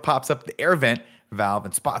 Nemo pops up the air vent valve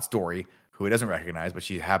and spots Dory, who he doesn't recognize, but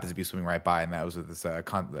she happens to be swimming right by, and that was with this. I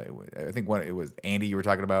think it was Andy you were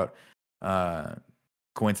talking about.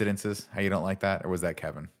 Coincidences? How you don't like that, or was that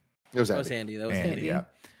Kevin? It was That was Andy. Andy. That was Andy, Andy. yeah.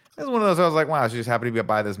 It was one of those. I was like, wow, she just happened to be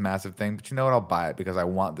buy this massive thing, but you know what? I'll buy it because I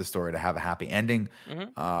want this story to have a happy ending.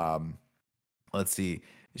 Mhm. Let's see.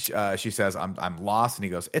 She says, "I'm lost," and he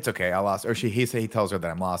goes, "It's okay, I lost." Or he tells her that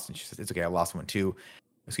I'm lost, and she says, "It's okay, I lost one too."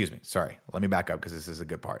 Excuse me, sorry. Let me back up because this is a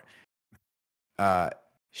good part.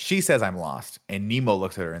 She says, "I'm lost," and Nemo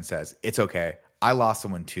looks at her and says, "It's okay, I lost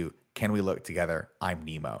someone too. Can we look together? I'm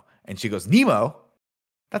Nemo." And she goes, "Nemo?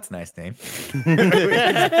 That's a nice name."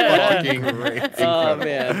 Fucking great. Oh, Incredible.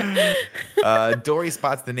 man. Dory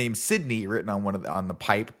spots the name Sydney written on the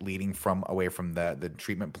pipe leading away from the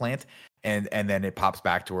treatment plant, and then it pops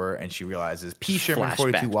back to her, and she realizes P. Sherman,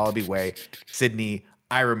 42 Flashback. Wallaby Way, Sydney.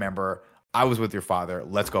 I remember. I was with your father.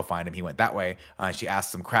 Let's go find him. He went that way. She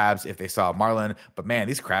asked some crabs if they saw Marlin, but man,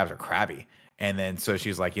 these crabs are crabby. And then so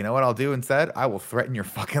she's like, "You know what I'll do instead? I will threaten your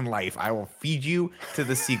fucking life. I will feed you to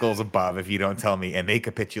the seagulls above if you don't tell me." And they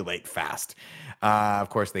capitulate fast. Of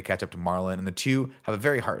course, they catch up to Marlin, and the two have a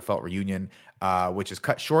very heartfelt reunion, which is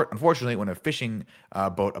cut short, unfortunately, when a fishing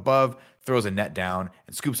boat above throws a net down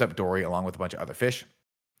and scoops up Dory along with a bunch of other fish.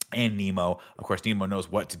 And Nemo. Of course, Nemo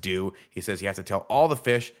knows what to do. He says he has to tell all the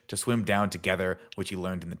fish to swim down together, which he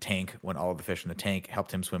learned in the tank when all of the fish in the tank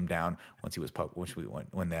helped him swim down once he was poked,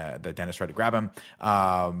 when the dentist tried to grab him.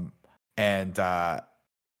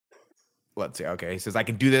 Let's see. Okay, he says, "I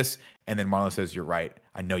can do this." And then Marlin says, "You're right.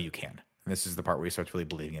 I know you can." And this is the part where he starts really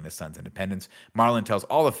believing in his son's independence. Marlin tells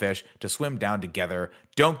all the fish to swim down together.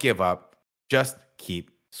 Don't give up. Just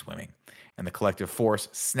keep swimming. and the collective force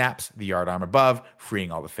snaps the yardarm above,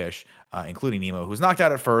 freeing all the fish, including Nemo, who's knocked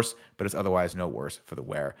out at first, but is otherwise no worse for the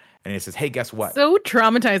wear. And he says, hey, guess what? So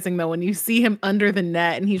traumatizing though when you see him under the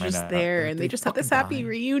net and he's I just know. there and they just have this fucking happy die.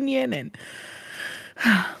 reunion and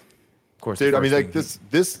Of course, the Dude, I mean, first like thing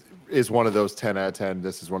this is one of those 10 out of 10.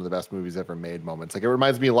 This is one of the best movies ever made moments. Like, it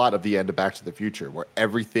reminds me a lot of the end of Back to the Future, where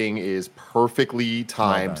everything is perfectly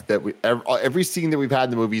timed. done. That every scene that we've had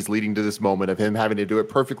in the movie is leading to this moment of him having to do it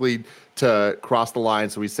perfectly to cross the line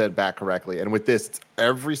so he said back correctly. And with this, it's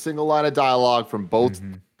every single line of dialogue from both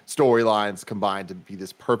storylines combined to be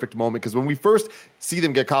this perfect moment. Because when we first see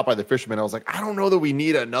them get caught by the fishermen, I was like, I don't know that we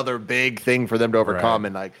need another big thing for them to overcome. Right.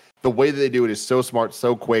 And like the way that they do it is so smart,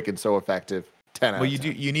 so quick, and so effective. 10 out Well, of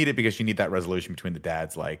 10. you need it because you need that resolution between the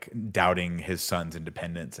dads, like doubting his son's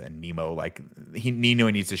independence, and Nemo, like Nemo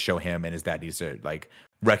needs to show him, and his dad needs to like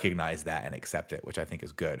recognize that and accept it, which I think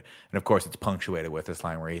is good. And of course, it's punctuated with this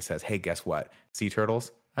line where he says, "Hey, guess what? Sea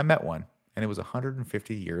turtles? I met one, and it was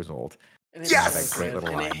 150 years old." And Yes! so Great good, little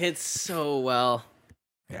and line. it hits so well.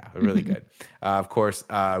 Yeah, really good. Of course,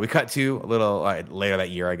 we cut to a little later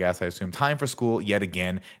that year, I guess, I assume. Time for school yet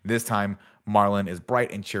again. This time, Marlin is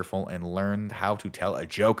bright and cheerful and learned how to tell a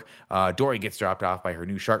joke. Dory gets dropped off by her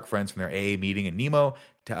new shark friends from their AA meeting, and Nemo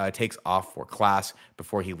takes off for class.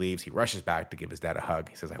 Before he leaves, he rushes back to give his dad a hug.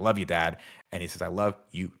 He says, I love you, Dad. And he says, I love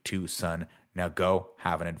you too, son. Now go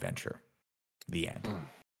have an adventure. The end.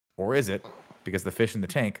 Or is it? Because the fish in the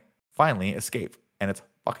tank finally escape. And it's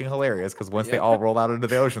fucking hilarious because once they all roll out into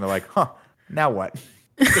the ocean, they're like, huh, now what?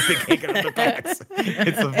 Because they can't get out of the packs.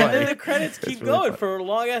 It's so And funny. then the credits It's keep really going fun. for a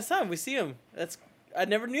long ass time. We see them. I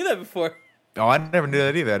never knew that before. Oh, I never knew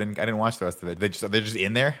that either. I didn't watch the rest of it. They're just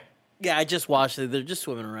in there. Yeah, I just watched it. They're just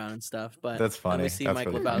swimming around and stuff. But That's then funny. we see That's Mike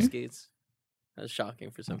really Lebowski. That's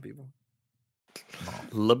shocking for some people.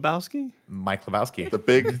 Lebowski? Mike Lebowski, The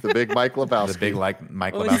big Mike Lebowski. the big like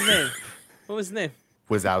Mike What was his Lebowski, name? What was his name?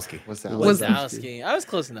 Wazowski. What's that? Wazowski. I was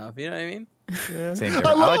close enough. You know what I mean? Same here. I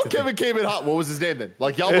love like to think- Kevin came in hot. What was his name then?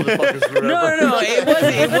 Like, y'all motherfuckers remember. No.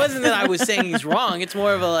 It wasn't that I was saying he's wrong. It's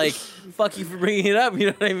more of a like, fuck you for bringing it up. You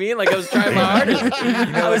know what I mean? Like I was trying my hardest.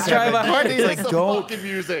 I was trying my hardest. It's Like, like, don't- fucking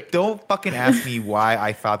music. Don't fucking ask me why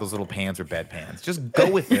I thought those little pans were bedpans. Just go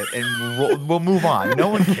with it, and we'll move on. No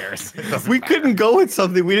one cares. It doesn't We couldn't go with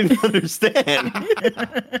something we didn't understand.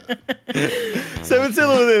 7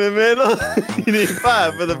 syllables in it, man. You need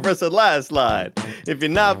 5 for the first and last line. If you're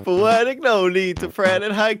not poetic, no need to fret,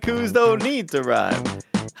 and haikus don't need to rhyme.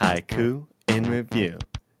 Haiku in review.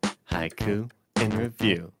 Haiku in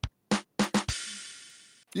review.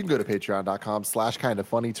 You can go to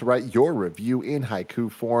patreon.com/kindafunny to write your review in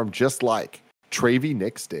haiku form, just like Travy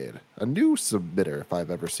Nix did. A new submitter, if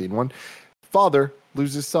I've ever seen one. Father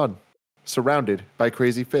loses son, surrounded by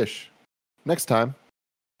crazy fish. Next time,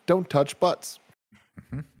 don't touch butts.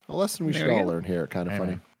 A lesson we There should we all go. learn here at Kind of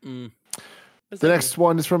Funny. Mm. What's The that next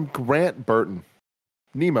one is from Grant Burton.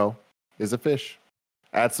 Nemo is a fish.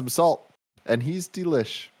 Add some salt, and he's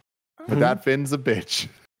delish. But that fin's a bitch.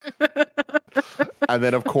 And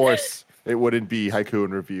then, of course, it wouldn't be haiku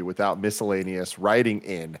in review without miscellaneous writing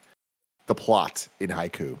in the plot in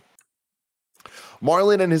haiku.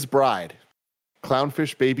 Marlin and his bride,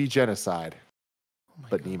 clownfish baby genocide,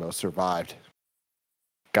 but Nemo survived.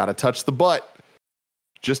 Gotta touch the butt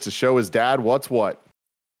just to show his dad what's what.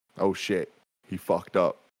 Oh shit, he fucked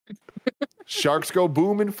up. Sharks go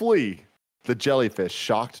boom and flee. The jellyfish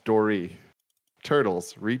shocked Dory.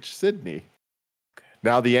 Turtles reach Sydney.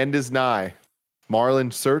 Now the end is nigh.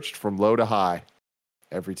 Marlin searched from low to high.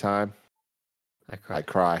 Every time I I cried.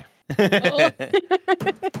 cry.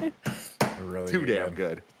 really Too good. damn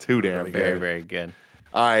good. Too damn Really Very, good. very good.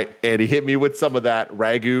 All right, Andy, hit me with some of that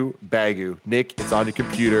ragu bagu. Nick, it's on your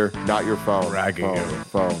computer, not your phone. Ragu.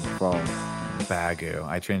 Phone. Bagu.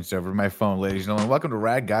 I changed over to my phone, ladies and gentlemen. Welcome to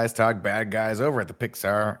Rad Guys Talk Bad Guys over at the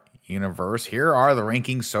Pixar universe. Here are the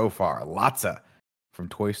rankings so far. Lotsa from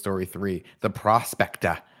Toy Story 3. The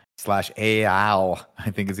Prospecta / Al.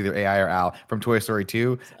 I think it's either AI or Al from Toy Story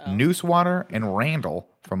 2. Al. Noosewater and Randall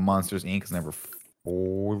from Monsters Inc. is number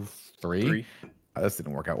 3. This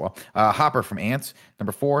didn't work out well. Hopper from Ants.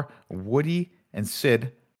 Number 4. Woody and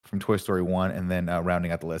Sid from Toy Story 1. And then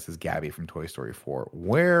rounding out the list is Gabby from Toy Story 4.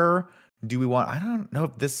 Where do we want? I don't know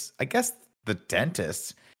if this, I guess the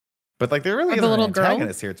dentist, but like there really Or the isn't an little girl?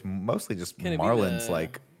 antagonist here. It's mostly just Can it be Marlin's the-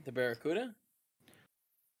 like, the Barracuda?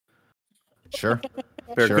 sure.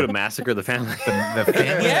 Barracuda Sure. massacre the family. The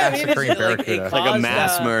family Yeah, I mean, massacring it's like a Barracuda. It's like a Caused,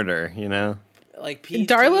 mass murder. murder, Like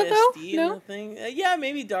Darla, though? PTSD No? and the thing. Yeah,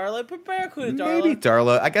 maybe Darla, but Barracuda Maybe Darla.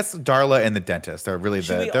 Darla. I guess Darla and the dentist are really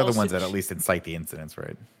Should we they're the also ones that ch- at least incite the incidents,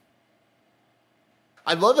 right?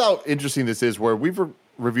 I love how interesting this is, where we've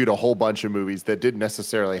reviewed a whole bunch of movies that didn't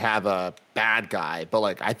necessarily have a bad guy, but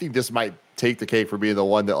like I think this might take the cake for being the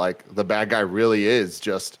one that like the bad guy really is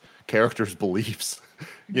just characters' beliefs,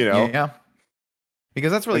 you know? Yeah,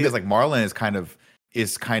 because that's really is like Marlon is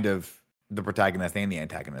kind of the protagonist and the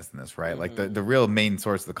antagonist in this, right? Like the real main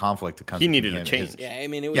source of the conflict that comes. He needed a change. Yeah, I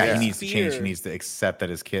mean, it was he needs to change. He needs to accept that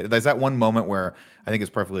his kid. There's that one moment where I think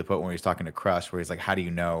it's perfectly put when he's talking to Crush, where he's like, "How do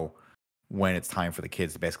you know when it's time for the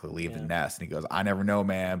kids to basically leave the nest?" And he goes, "I never know,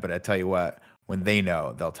 man, but I tell you what, when they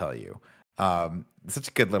know, they'll tell you." Such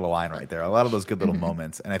a good little line right there. A lot of those good little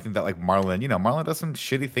moments, and I think that like Marlon, Marlon does some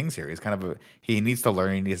shitty things here. He's kind of he needs to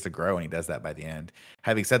learn, he needs to grow, and he does that by the end.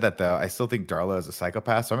 Having said that, though, I still think Darla is a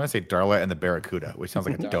psychopath, so I'm gonna say Darla and the Barracuda, which sounds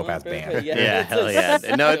like a dope ass band. Yeah, hell yeah.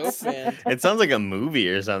 No, it sounds like a movie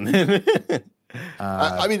or something.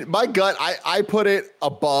 I mean, my gut, I put it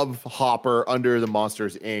above Hopper, under the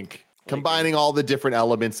Monsters Inc., combining all the different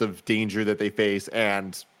elements of danger that they face,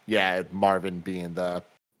 and Marvin being the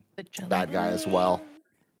bad guy as well.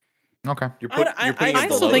 Okay, you're putting I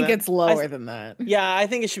still think it's lower than that. Yeah, I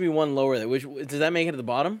think it should be one lower. Which does that make it at the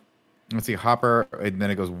bottom? Let's see, Hopper, and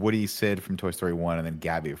then it goes Woody, Sid from Toy Story 1, and then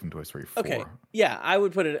Gabby from Toy Story 4. Okay, yeah, I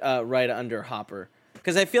would put it right under Hopper,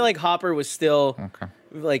 because I feel like Hopper was still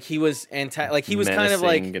like he was he was kind of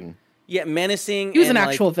like menacing. He was and an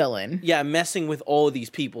actual villain. Yeah, messing with all of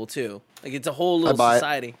these people too. Like it's a whole little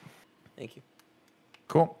society. Thank you.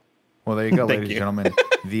 Cool. Well, there you go, ladies and gentlemen.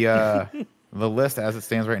 The list as it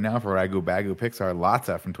stands right now for Ragu Bagu Pixar: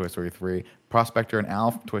 Lotsa from Toy Story 3, Prospector and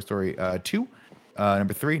Al from Toy Story 2.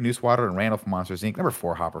 Number 3, Newswater and Randall from Monsters Inc. Number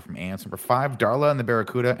 4, Hopper from Ants. Number 5, Darla and the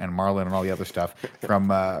Barracuda and Marlin and all the other stuff from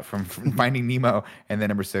Finding Nemo. And then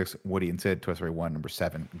number 6, Woody and Sid, Toy Story 1. Number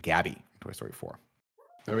 7, Gabby, Toy Story 4.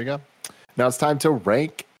 There we go. Now it's time to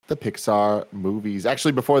rank the Pixar movies.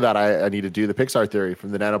 Actually, before that, I need to do the Pixar theory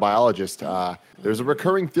from the nanobiologist. There's a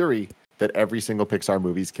recurring theory that every single Pixar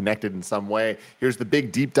movie is connected in some way. Here's the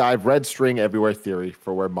big deep dive red string everywhere theory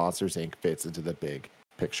for where Monsters Inc. fits into the big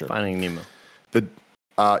picture. Finding Nemo.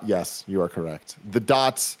 Yes, you are correct. The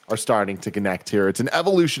dots are starting to connect here. It's an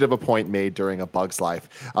evolution of a point made during a bug's life.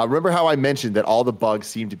 Remember how I mentioned that all the bugs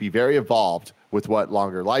seem to be very evolved with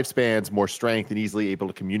longer lifespans, more strength, and easily able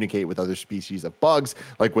to communicate with other species of bugs,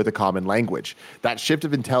 like with a common language. That shift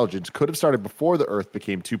of intelligence could have started before the Earth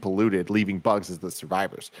became too polluted, leaving bugs as the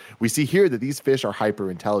survivors. We see here that these fish are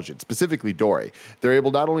hyper-intelligent, specifically Dory. They're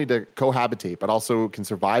able not only to cohabitate, but also can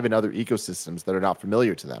survive in other ecosystems that are not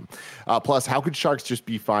familiar to them. Plus, how could sharks just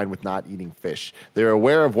be fine with not eating fish? They're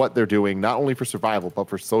aware of what they're doing, not only for survival, but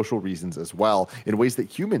for social reasons as well, in ways that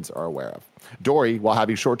humans are aware of. Dory, while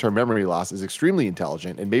having short-term memory loss, is extremely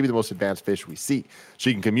intelligent and maybe the most advanced fish we see.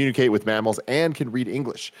 She can communicate with mammals and can read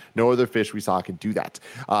English. No other fish we saw can do that.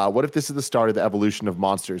 What if this is the start of the evolution of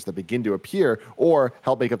monsters that begin to appear or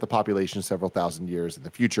help make up the population several thousand years in the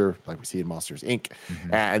future, like we see in Monsters, Inc.?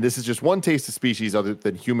 And this is just one taste of species other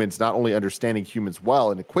than humans, not only understanding humans well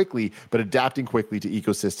and quickly, but adapting quickly to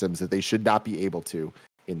ecosystems that they should not be able to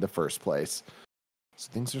in the first place.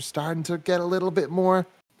 So things are starting to get a little bit more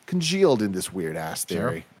congealed in this weird ass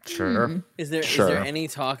theory. Sure. Is there any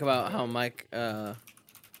talk about how Mike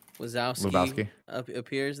Wazowski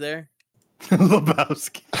appears there?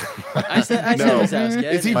 Lebowski. I said Wazowski.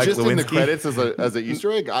 Is he Mike just in the Lewinsky? credits as an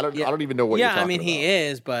Easter egg? I don't even know what you're talking about. He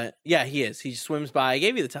is, but he is. He swims by. I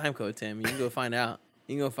gave you the time code, Tim. You can go find out.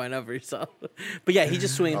 You can go find out for yourself. But yeah, he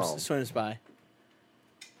just swims by.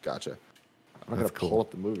 Gotcha. I'm going to pull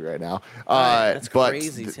up the movie right now. That's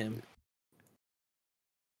crazy, Tim.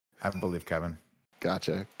 I believe Kevin.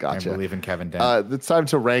 Gotcha. I believe in Kevin Dent. It's time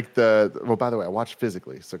to rank well, by the way, I watched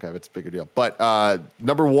physically, so Kevin, it's a bigger deal. But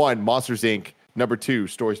number 1, Monsters, Inc. Number 2,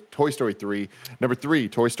 Toy Story 3. Number 3,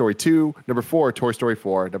 Toy Story 2. Number 4, Toy Story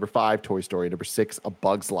 4. Number 5, Toy Story. Number 6, A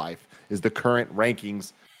Bug's Life is the current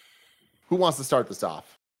rankings. Who wants to start this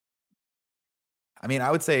off? I mean,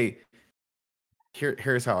 I would say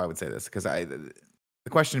here's how I would say this, because the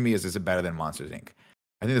question to me is it better than Monsters, Inc.?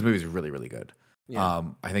 I think this movie is really, really good. Yeah.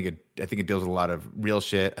 I think it deals with a lot of real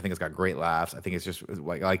shit. I think it's got great laughs. I think it's just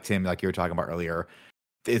like Tim, like you were talking about earlier.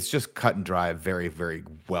 It's just cut and dry, very, very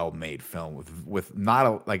well made film with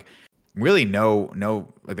not really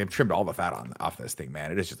no like they've trimmed all the fat off this thing,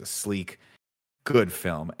 man. It is just a sleek, good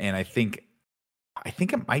film, and I think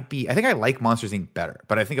it might be. I think I like Monsters, Inc. better,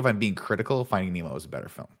 but I think if I'm being critical, Finding Nemo is a better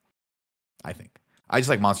film. I just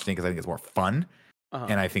like Monsters, Inc. because I think it's more fun.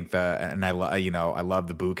 And I think I love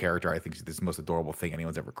the Boo character. I think this is the most adorable thing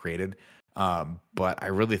anyone's ever created. But I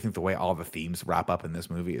really think the way all the themes wrap up in this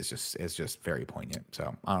movie is just very poignant.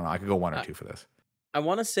 So I don't know. I could go 1 or 2 for this. I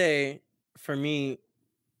want to say, for me,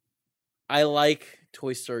 I like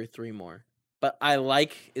Toy Story 3 more. But I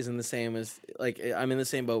like isn't the same as like I'm in the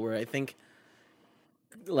same boat where I think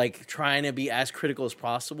like trying to be as critical as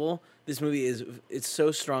possible. This movie it's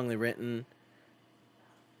so strongly written.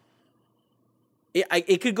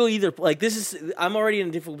 It could go either like this is I'm already in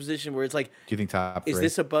a difficult position where it's like Do you think top 3? is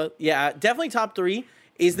this above? Yeah, definitely top 3.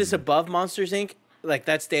 Is this above Monsters Inc? Like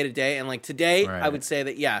that's day to day and like today I would say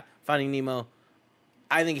that yeah, Finding Nemo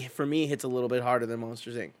I think for me hits a little bit harder than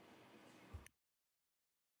Monsters Inc.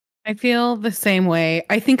 I feel the same way.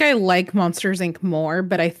 I think I like Monsters Inc. more,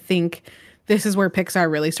 but I think this is where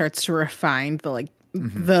Pixar really starts to refine the like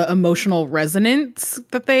the emotional resonance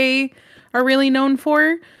that they are really known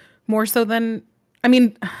for, more so than I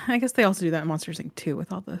mean, I guess they also do that in Monsters Inc. too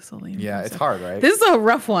with all the Celine. Yeah, it's stuff. hard, right? This is a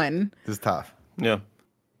rough one. This is tough. Yeah.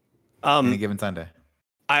 Any given Sunday.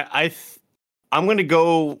 I'm gonna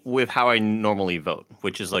go with how I normally vote,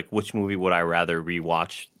 which is like which movie would I rather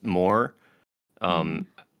rewatch more?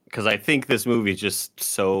 Because I think this movie is just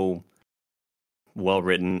so well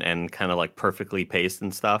written and kind of like perfectly paced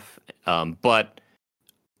and stuff. But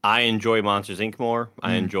I enjoy Monsters Inc. more.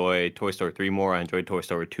 I enjoy Toy Story 3 more. I enjoy Toy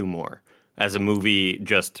Story 2 more as a movie.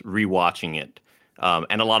 Just rewatching it,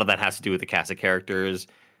 and a lot of that has to do with the cast of characters,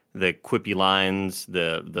 the quippy lines,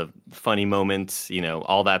 the funny moments, you know,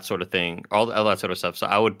 all that sort of thing, all that sort of stuff. So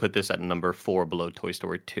I would put this at number 4 below Toy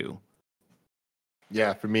Story 2.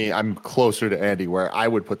 Yeah, for me, I'm closer to Andy, where I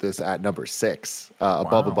would put this at number 6,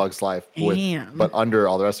 above A Bug's Life, but under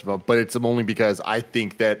all the rest of them. But it's only because I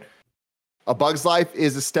think that A Bug's Life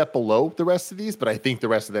is a step below the rest of these, but I think the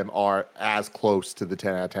rest of them are as close to the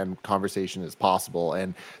 10 out of 10 conversation as possible.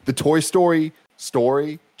 And the Toy Story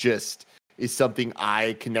story just is something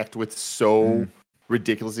I connect with so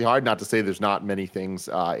ridiculously hard. Not to say there's not many things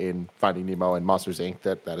in Finding Nemo and Monsters Inc.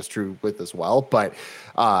 that is true with as well, but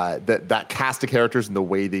that cast of characters and the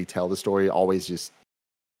way they tell the story always just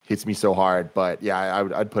hits me so hard. But yeah,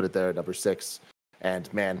 I'd put it there at number 6.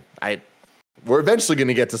 And man, we're eventually going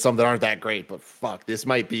to get to some that aren't that great, but fuck, this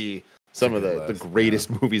might be some of the greatest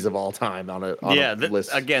movies of all time on a list.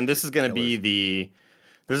 Again, this is going to be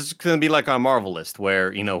this is going to be like our Marvel list,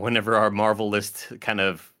 where, you know, whenever our Marvel list kind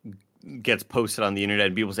of gets posted on the internet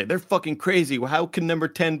and people say they're fucking crazy, well, how can number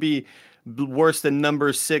 10 be worse than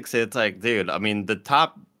number 6? It's like, dude, I mean, the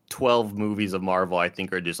top 12 movies of Marvel I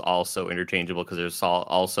think are just all so interchangeable because they're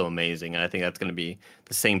all so amazing. And I think that's going to be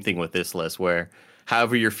the same thing with this list, where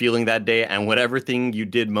however you're feeling that day and whatever thing you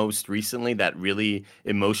did most recently that really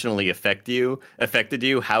emotionally affected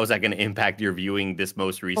you, how is that going to impact your viewing this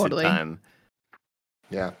most recent time?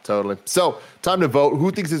 Yeah, totally. So time to vote.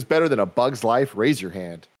 Who thinks it's better than A Bug's Life? Raise your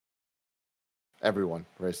hand. Everyone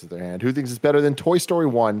raises their hand. Who thinks it's better than Toy Story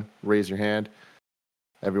 1? Raise your hand.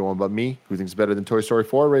 Everyone but me. Who thinks it's better than Toy Story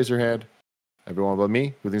 4? Raise your hand. Everyone but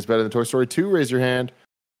me. Who thinks it's better than Toy Story 2? Raise your hand.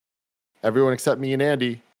 Everyone except me and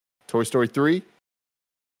Andy. Toy Story 3?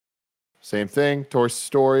 Same thing. Toy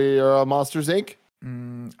Story or Monsters Inc.?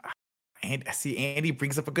 And see, Andy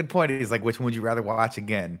brings up a good point. He's like, which one would you rather watch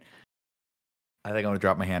again? I think I'm going to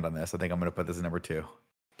drop my hand on this. I think I'm going to put this at number 2.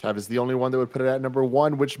 Tav is the only one that would put it at number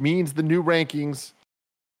 1, which means the new rankings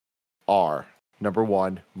are number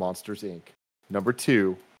 1, Monsters Inc. Number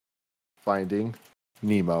 2, Finding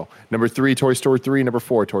Nemo. Number 3, Toy Story 3. Number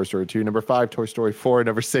 4, Toy Story 2. Number 5, Toy Story 4.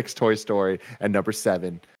 Number 6, Toy Story. And number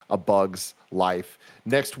 7, A Bug's Life.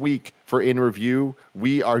 Next week for In Review,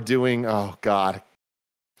 we are doing, we're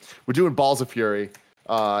doing Balls of Fury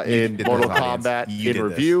in Mortal Kombat In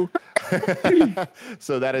Review.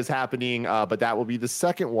 So that is happening, but that will be the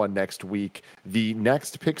second one next week. The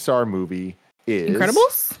next Pixar movie is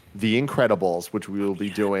Incredibles? The Incredibles, which we will be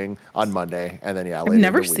doing on Monday. And then, I've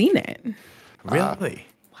never seen it. Really?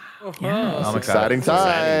 Wow. Yeah. I'm exciting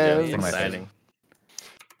excited. times. Exciting.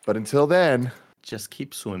 But until then, Just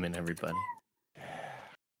keep swimming, everybody.